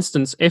says, for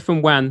instance, if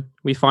and when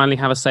we finally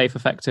have a safe,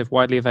 effective,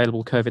 widely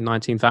available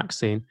COVID-19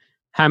 vaccine,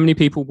 how many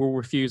people will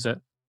refuse it,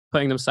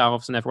 putting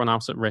themselves and everyone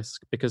else at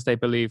risk because they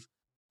believe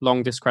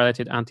long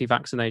discredited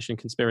anti-vaccination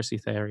conspiracy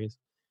theories,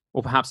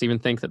 or perhaps even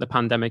think that the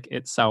pandemic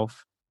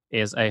itself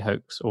is a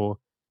hoax or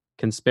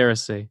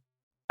conspiracy?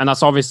 And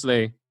that's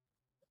obviously,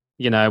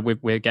 you know,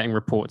 we're getting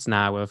reports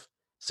now of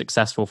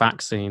successful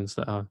vaccines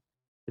that are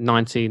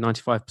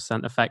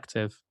 95%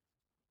 effective,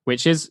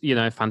 which is, you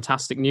know,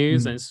 fantastic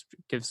news, and it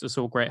gives us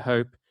all great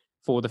hope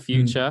for the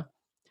future.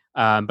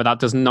 But that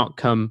does not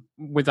come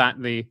without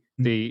the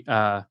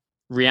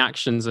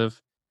reactions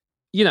of,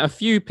 you know, a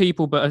few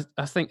people, but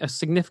I think a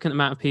significant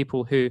amount of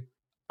people who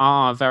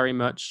are very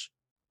much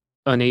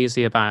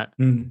uneasy about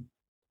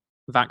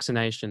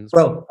vaccinations.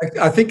 Well,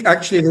 I think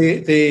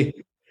actually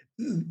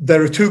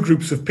there are two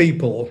groups of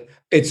people.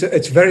 It's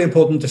a very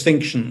important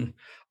distinction.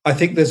 I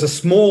think there's a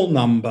small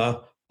number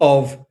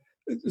of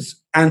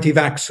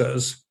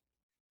anti-vaxxers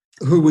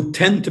who would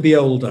tend to be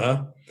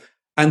older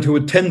and who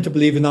would tend to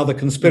believe in other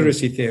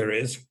conspiracy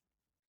theories.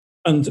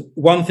 And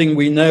one thing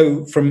we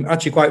know from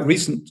actually quite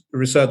recent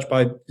research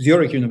by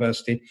Zurich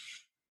University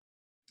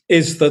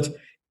is that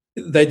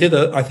they did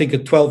I think a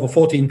 12 or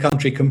 14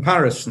 country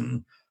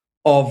comparison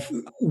of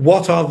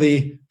what are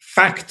the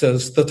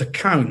factors that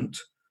account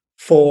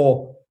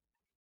for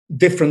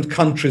different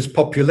countries'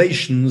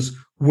 populations'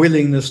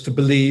 willingness to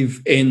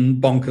believe in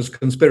bonkers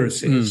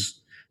conspiracies.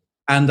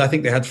 And I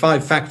think they had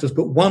 5 factors,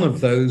 but one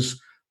of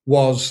those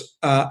was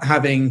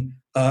having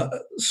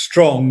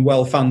strong,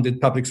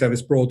 well-funded public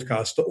service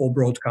broadcaster or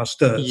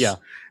broadcasters. Yeah.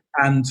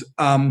 And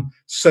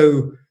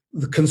so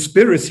the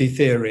conspiracy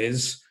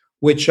theories,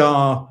 which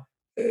are,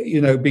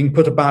 you know, being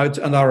put about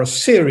and are a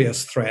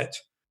serious threat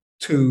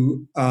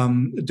to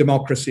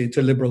democracy,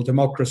 to liberal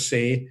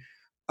democracy,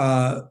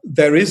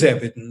 there is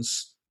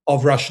evidence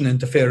of Russian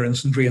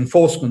interference and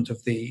reinforcement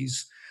of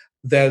these.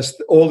 There's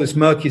all this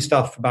murky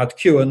stuff about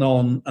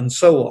QAnon and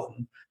so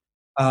on.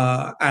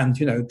 And,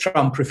 you know,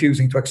 Trump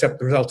refusing to accept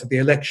the result of the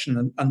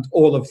election and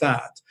all of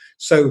that.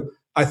 So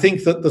I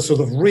think that the sort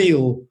of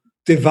real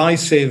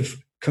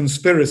divisive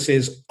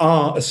conspiracies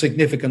are a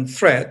significant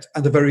threat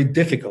and a very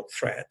difficult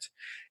threat.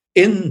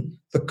 In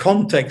the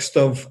context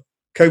of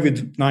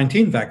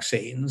COVID-19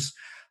 vaccines,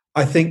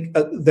 I think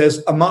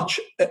there's a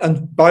much,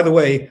 and by the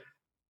way,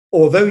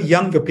 although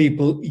younger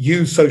people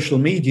use social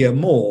media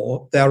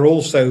more, they're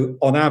also,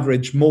 on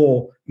average,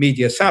 more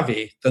media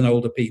savvy than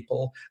older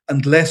people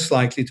and less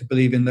likely to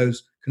believe in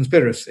those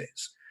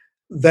conspiracies.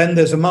 then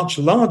there's a much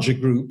larger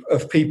group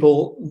of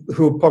people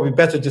who are probably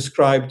better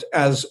described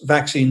as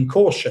vaccine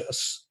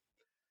cautious.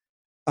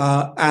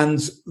 And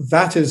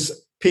that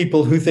is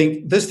people who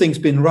think this thing's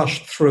been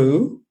rushed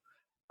through.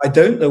 I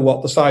don't know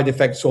what the side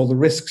effects or the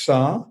risks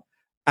are.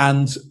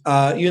 And,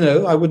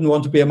 I wouldn't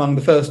want to be among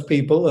the first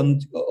people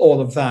and all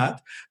of that.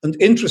 And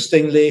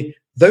interestingly,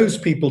 those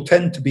people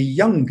tend to be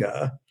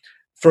younger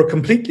for a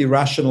completely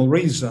rational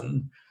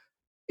reason,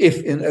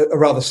 if in a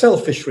rather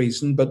selfish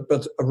reason, but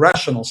a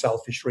rational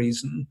selfish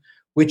reason,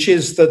 which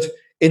is that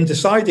in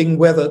deciding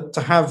whether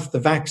to have the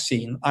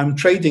vaccine, I'm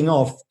trading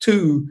off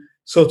two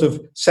sort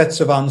of sets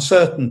of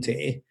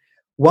uncertainty.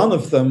 One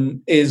of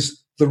them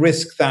is the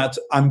risk that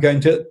I'm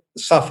going to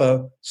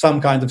suffer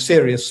some kind of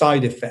serious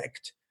side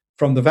effect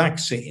from the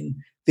vaccine.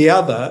 The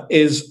other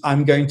is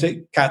I'm going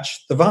to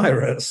catch the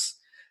virus.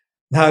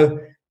 Now,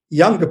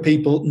 younger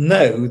people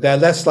know they're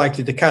less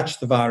likely to catch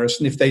the virus,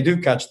 and if they do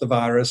catch the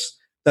virus,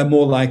 they're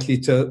more likely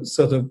to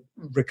sort of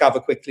recover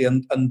quickly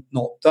and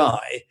not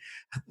die.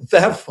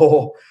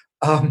 Therefore,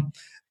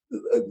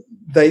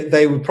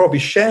 they would probably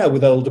share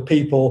with older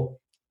people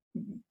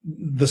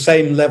the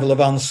same level of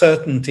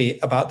uncertainty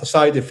about the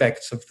side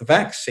effects of the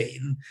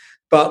vaccine,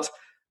 but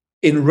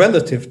in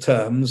relative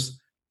terms,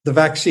 the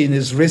vaccine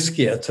is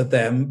riskier to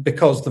them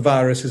because the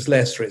virus is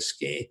less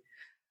risky.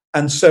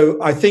 And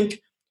so I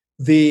think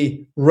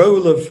the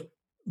role of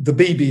the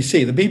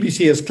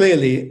BBC has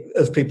clearly,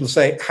 as people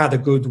say, had a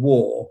good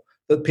war,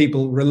 that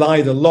people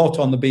relied a lot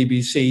on the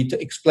BBC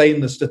to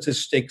explain the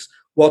statistics,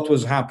 what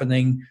was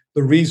happening,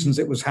 the reasons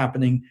it was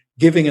happening,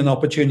 giving an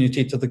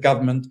opportunity to the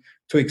government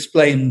to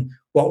explain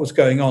what was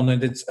going on.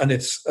 And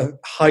it's a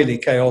highly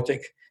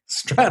chaotic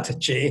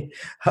strategy.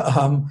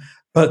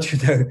 But,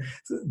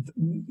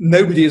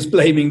 nobody is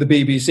blaming the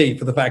BBC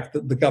for the fact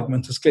that the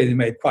government has clearly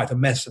made quite a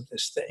mess of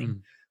this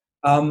thing.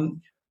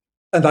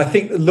 And I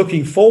think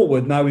looking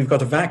forward, now we've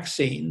got a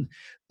vaccine,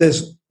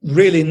 there's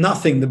really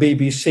nothing the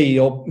BBC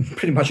or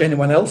pretty much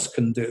anyone else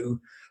can do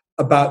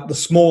about the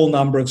small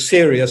number of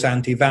serious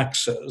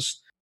anti-vaxxers.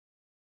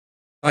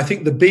 I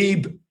think the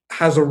BEAB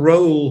has a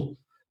role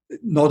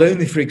not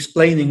only for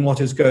explaining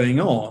what is going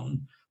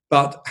on,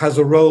 but has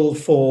a role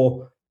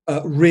for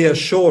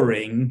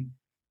reassuring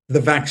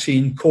the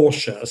vaccine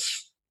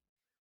cautious,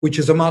 which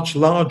is a much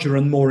larger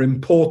and more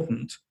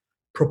important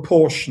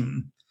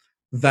proportion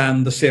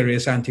than the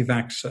serious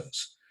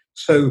anti-vaxxers.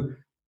 So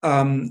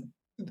the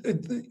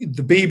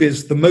BEAB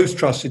is the most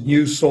trusted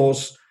news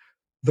source.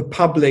 The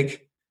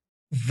public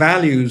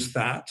values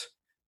that,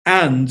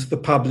 and the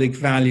public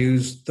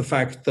values the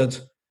fact that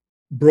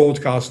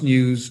broadcast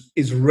news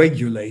is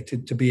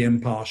regulated to be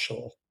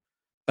impartial.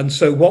 And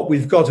so what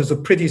we've got is a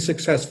pretty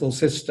successful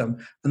system.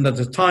 And at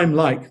a time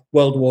like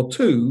World War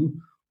II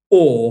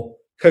or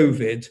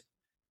COVID,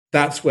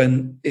 that's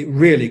when it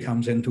really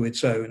comes into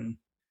its own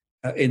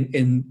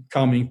in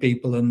calming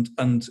people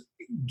and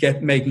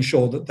making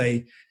sure that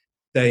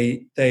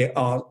they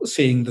are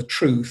seeing the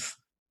truth.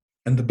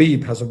 And the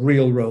BEAB has a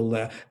real role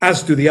there,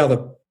 as do the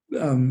other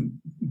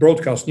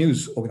broadcast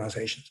news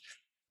organisations.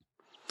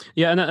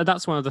 Yeah, and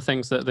that's one of the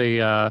things that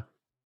the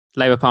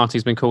Labour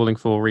Party's been calling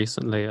for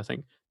recently. I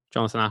think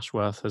Jonathan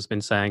Ashworth has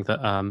been saying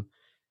that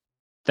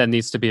there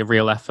needs to be a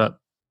real effort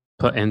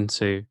put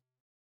into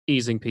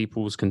easing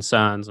people's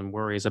concerns and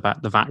worries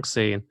about the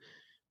vaccine,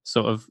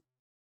 sort of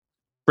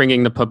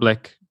bringing the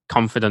public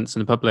confidence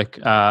and the public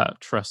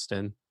trust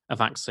in a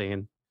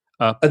vaccine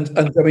up. And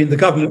I mean, the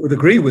government would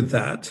agree with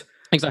that.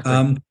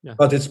 Exactly.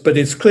 But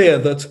it's clear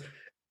that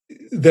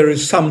there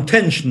is some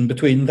tension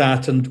between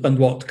that and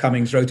what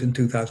Cummings wrote in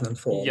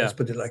 2004. Yeah. Let's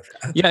put it like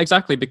that. Yeah,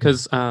 exactly.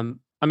 Because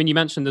you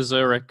mentioned the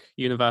Zurich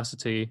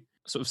University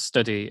sort of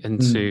study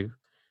into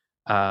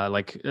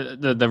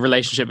the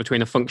relationship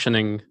between a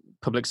functioning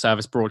public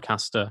service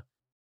broadcaster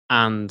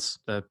and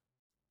the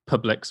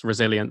public's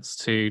resilience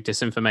to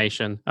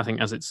disinformation, I think,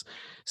 as it's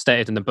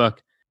stated in the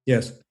book.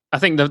 Yes. I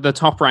think the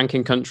top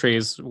ranking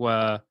countries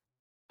were,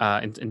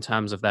 in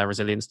terms of their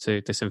resilience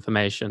to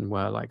disinformation,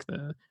 were like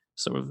the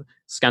sort of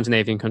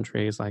Scandinavian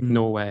countries like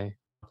Norway.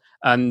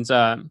 And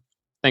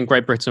then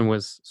Great Britain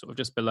was sort of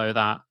just below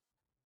that.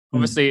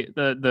 Obviously,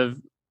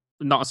 the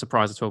not a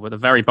surprise at all, but the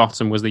very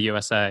bottom was the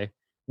USA,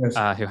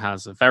 yes. Who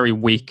has a very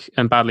weak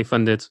and badly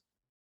funded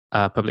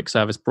public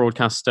service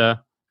broadcaster.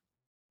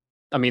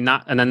 I mean,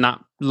 that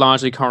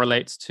largely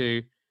correlates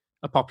to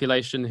a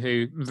population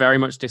who very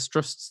much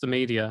distrusts the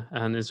media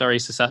and is very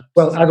susceptible.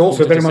 Well, and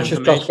also very much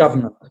distrusts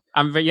government.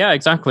 Yeah,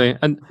 exactly.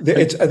 And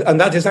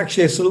that is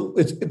actually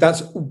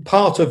that's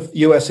part of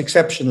US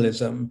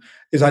exceptionalism.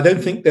 Is I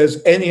don't think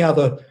there's any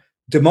other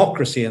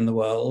democracy in the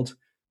world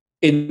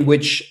in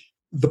which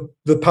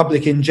the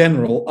public in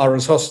general are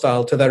as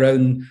hostile to their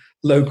own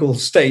local,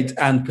 state,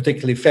 and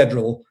particularly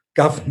federal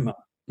government.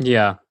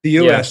 Yeah, the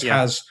US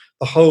has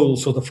the whole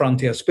sort of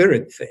frontier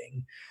spirit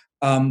thing.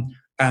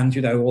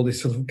 And, all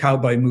these sort of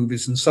cowboy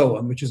movies and so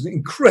on, which is an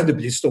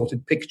incredibly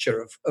distorted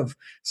picture of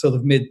sort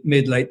of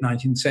mid-late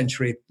 19th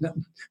century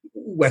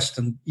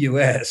Western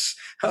US.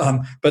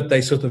 But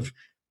they sort of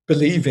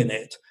believe in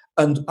it.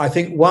 And I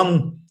think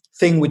one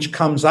thing which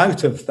comes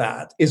out of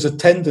that is a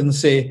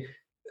tendency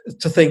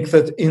to think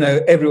that,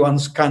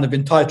 everyone's kind of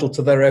entitled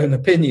to their own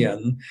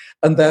opinion,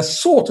 and they're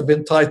sort of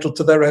entitled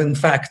to their own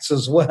facts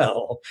as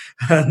well.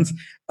 And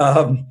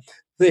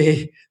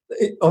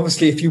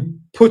obviously, if you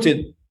put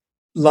it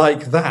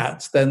like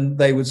that, then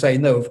they would say,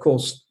 no, of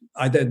course,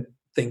 I don't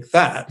think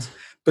that.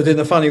 But in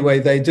a funny way,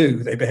 they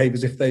do. They behave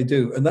as if they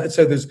do. And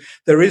so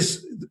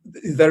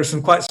there are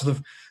some quite sort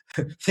of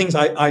things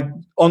I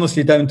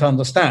honestly don't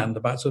understand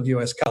about sort of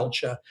US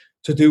culture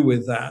to do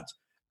with that.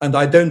 And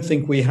I don't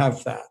think we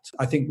have that.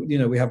 I think,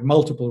 we have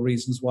multiple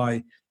reasons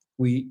why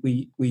we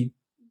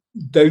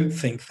don't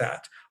think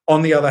that.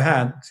 On the other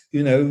hand,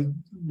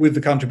 with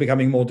the country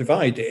becoming more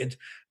divided,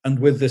 and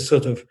with this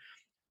sort of,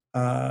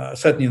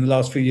 certainly in the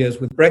last few years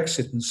with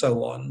Brexit and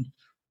so on,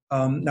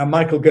 now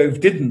Michael Gove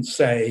didn't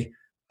say,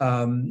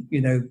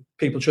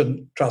 people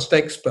shouldn't trust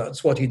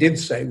experts. What he did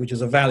say, which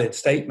is a valid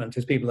statement,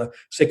 is people are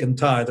sick and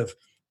tired of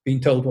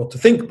being told what to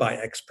think by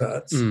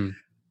experts.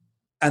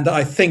 And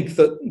I think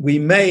that we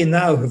may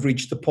now have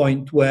reached the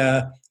point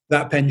where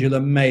that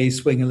pendulum may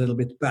swing a little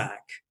bit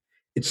back.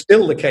 It's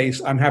still the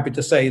case, I'm happy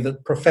to say,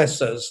 that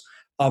professors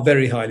are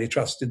very highly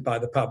trusted by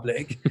the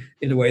public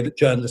in a way that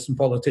journalists and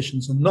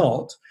politicians are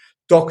not.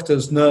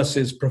 Doctors,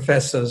 nurses,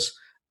 professors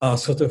are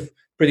sort of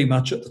pretty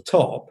much at the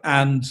top.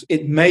 And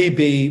it may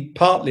be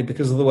partly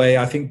because of the way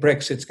I think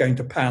Brexit's going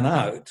to pan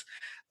out,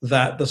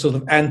 that the sort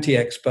of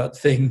anti-expert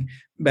thing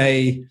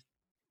may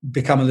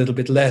become a little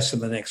bit less in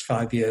the next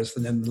 5 years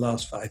than in the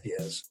last 5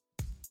 years.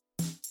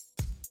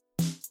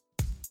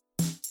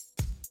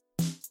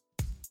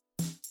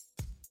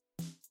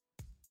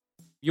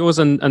 Yours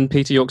and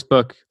Peter York's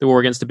book, The War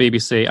Against the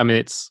BBC, I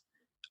mean,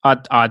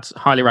 I'd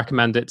highly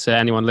recommend it to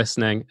anyone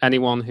listening,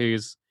 anyone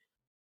who's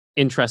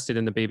interested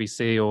in the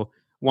BBC or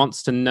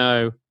wants to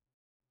know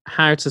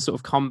how to sort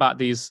of combat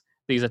these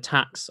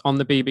attacks on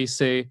the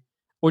BBC,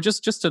 or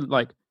just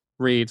to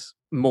read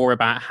more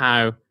about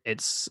how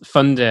it's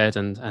funded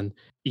and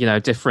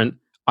different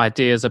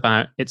ideas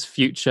about its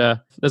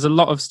future. There's a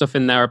lot of stuff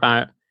in there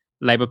about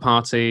Labour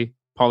Party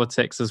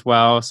politics as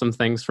well, some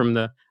things from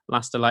the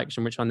last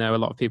election, which I know a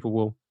lot of people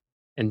will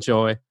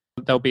enjoy.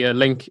 There'll be a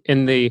link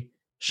in the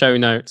show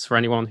notes for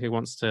anyone who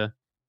wants to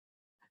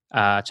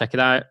check it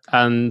out.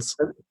 And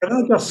can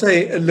I just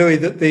say, Louis,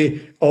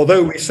 that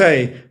although we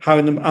say how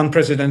an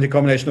unprecedented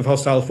combination of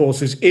hostile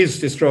forces is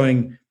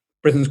destroying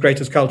Britain's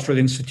greatest cultural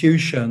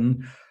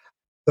institution,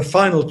 the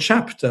final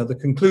chapter, the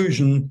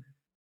conclusion,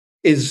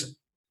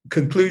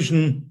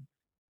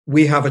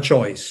 we have a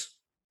choice.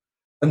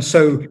 And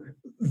so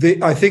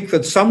I think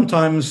that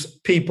sometimes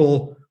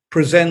people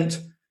present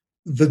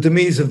the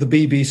demise of the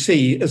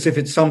BBC as if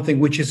it's something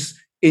which is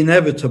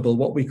inevitable,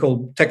 what we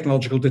call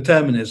technological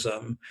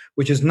determinism,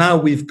 which is now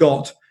we've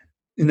got,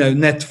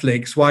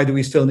 Netflix, why do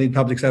we still need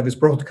public service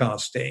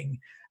broadcasting?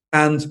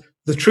 And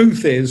the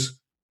truth is,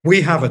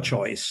 we have a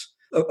choice.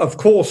 Of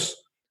course,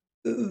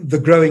 the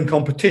growing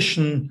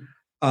competition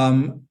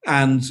and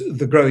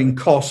the growing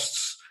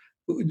costs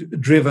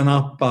driven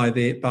up by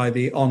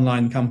the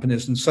online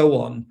companies and so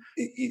on,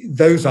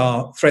 those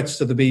are threats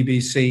to the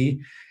BBC.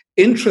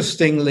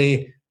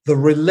 Interestingly, the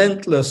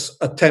relentless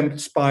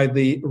attempts by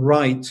the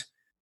right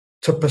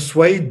to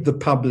persuade the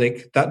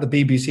public that the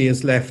BBC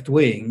is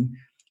left-wing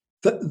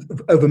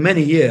over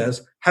many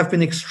years have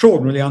been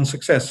extraordinarily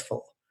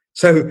unsuccessful.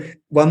 So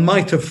one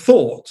might have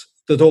thought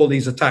that all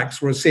these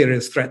attacks were a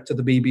serious threat to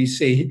the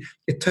BBC.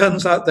 It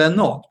turns out they're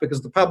not,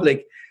 because the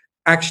public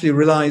actually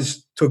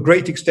relies to a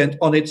great extent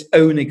on its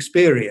own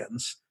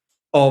experience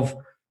of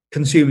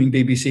consuming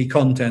BBC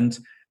content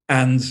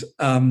and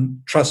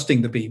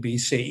trusting the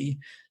BBC.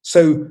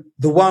 So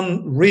the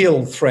one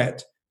real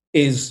threat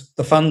is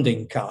the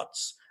funding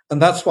cuts.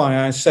 And that's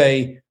why I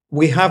say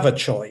we have a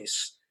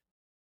choice.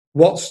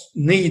 What's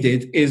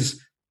needed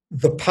is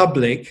the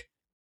public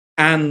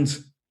and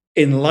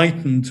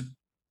enlightened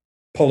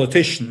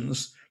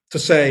politicians to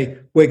say,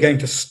 we're going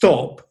to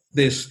stop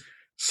this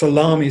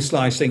salami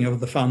slicing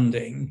of the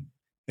funding.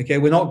 Okay,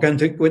 we're not going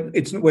to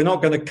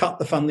cut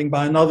the funding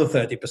by another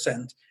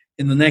 30%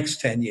 in the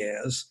next 10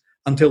 years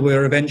until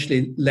we're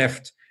eventually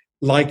left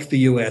like the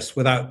US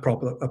without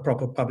a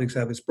proper public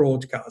service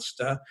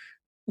broadcaster.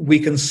 We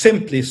can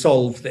simply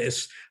solve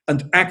this.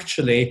 And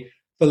actually,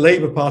 the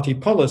Labour Party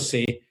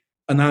policy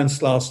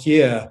announced last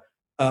year,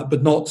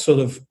 but not sort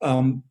of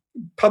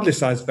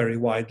publicised very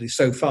widely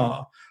so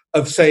far,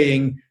 of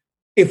saying,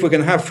 if we're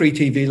going to have free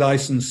TV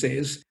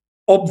licenses,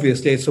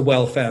 obviously it's a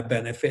welfare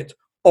benefit.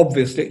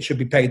 Obviously, it should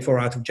be paid for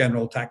out of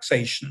general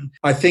taxation.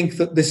 I think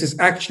that this is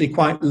actually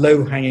quite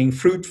low-hanging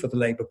fruit for the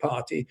Labour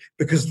Party,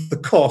 because the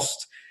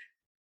cost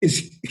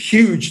is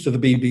huge to the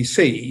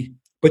BBC,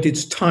 but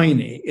it's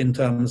tiny in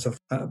terms of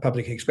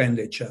public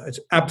expenditure. It's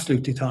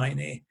absolutely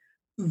tiny.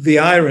 The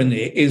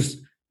irony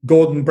is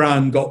Gordon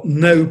Brown got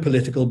no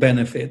political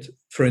benefit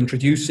for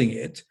introducing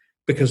it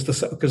because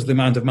the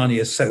amount of money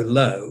is so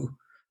low.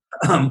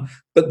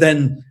 But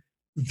then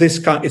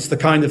it's the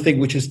kind of thing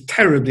which is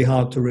terribly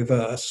hard to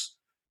reverse.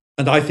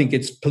 And I think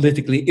it's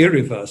politically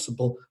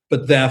irreversible,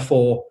 but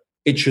therefore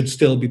it should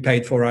still be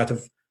paid for out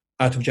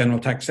out of general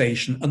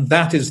taxation. And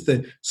that is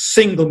the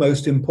single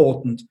most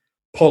important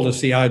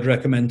policy I'd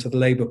recommend to the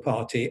Labour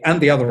Party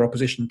and the other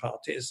opposition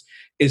parties,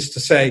 is to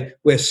say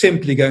we're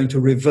simply going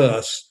to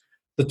reverse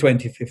the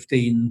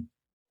 2015,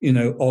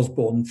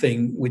 Osborne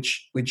thing,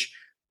 which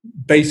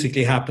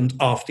basically happened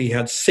after he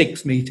had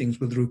 6 meetings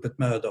with Rupert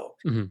Murdoch,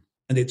 and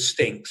it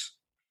stinks.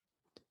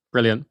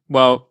 Brilliant.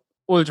 Well,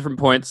 all the different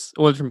points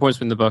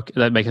in the book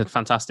that make a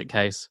fantastic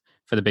case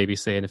for the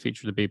BBC and the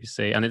future of the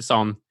BBC, and it's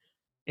on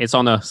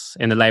us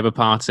in the Labour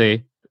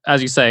Party.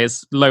 As you say,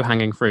 it's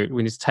low-hanging fruit.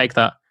 We need to take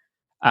that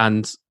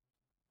and,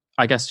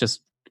 I guess,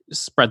 just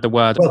spread the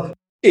word. Well,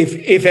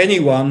 if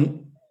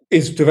anyone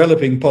is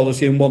developing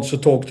policy and wants to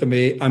talk to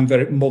me, I'm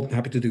more than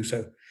happy to do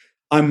so.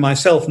 I'm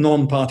myself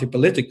non-party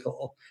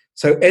political,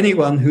 so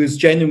anyone who's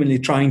genuinely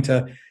trying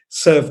to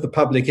serve the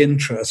public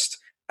interest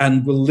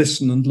and will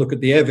listen and look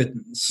at the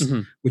evidence,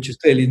 which is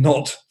clearly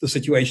not the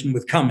situation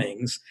with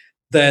Cummings,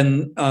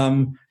 then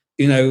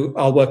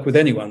I'll work with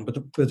anyone. But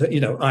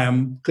I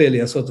am clearly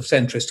a sort of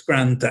centrist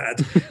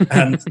granddad,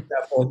 and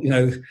therefore,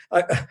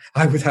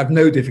 I would have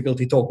no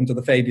difficulty talking to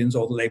the Fabians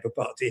or the Labour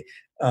Party,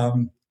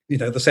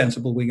 the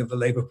sensible wing of the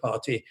Labour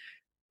Party,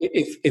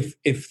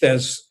 if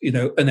there's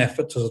an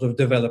effort to sort of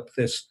develop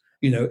this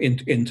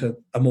into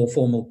a more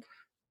formal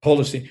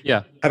policy.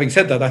 Yeah. Having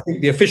said that, I think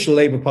the official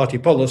Labour Party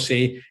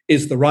policy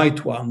is the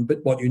right one, but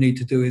what you need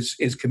to do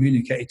is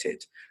communicate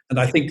it. And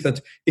I think that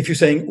if you're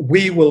saying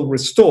we will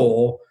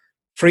restore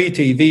free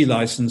TV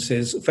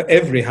licenses for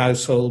every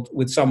household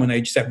with someone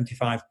aged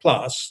 75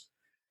 plus,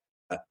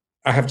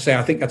 I have to say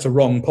I think that's a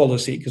wrong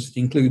policy, because it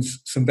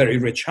includes some very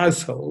rich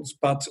households,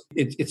 but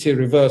it's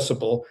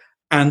irreversible,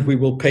 and we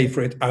will pay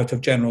for it out of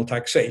general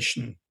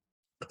taxation.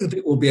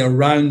 It will be a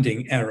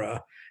rounding error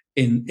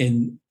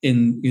in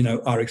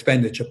our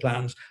expenditure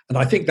plans, and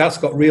I think that's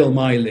got real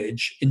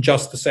mileage in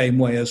just the same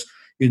way as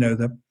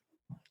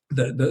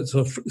the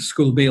sort of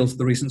school meals,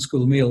 the recent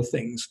school meal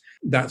things.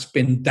 That's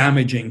been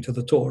damaging to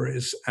the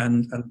Tories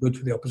and good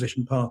for the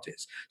opposition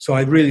parties. So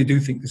I really do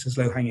think this is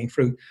low-hanging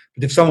fruit.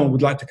 But if someone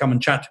would like to come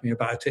and chat to me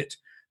about it,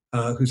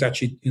 who's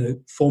actually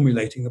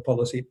formulating the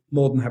policy,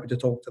 more than happy to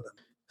talk to them.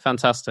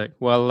 Fantastic.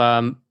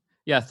 Well,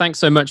 thanks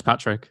so much,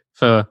 Patrick,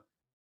 for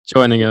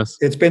joining us.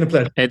 It's been a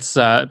pleasure. It's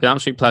been an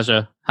absolute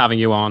pleasure having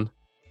you on.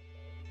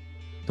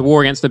 The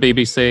War Against the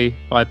BBC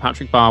by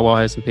Patrick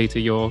Barwise and Peter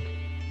York.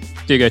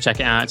 Do go check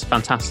it out. It's a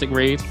fantastic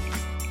read.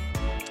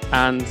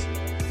 And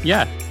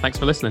thanks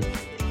for listening.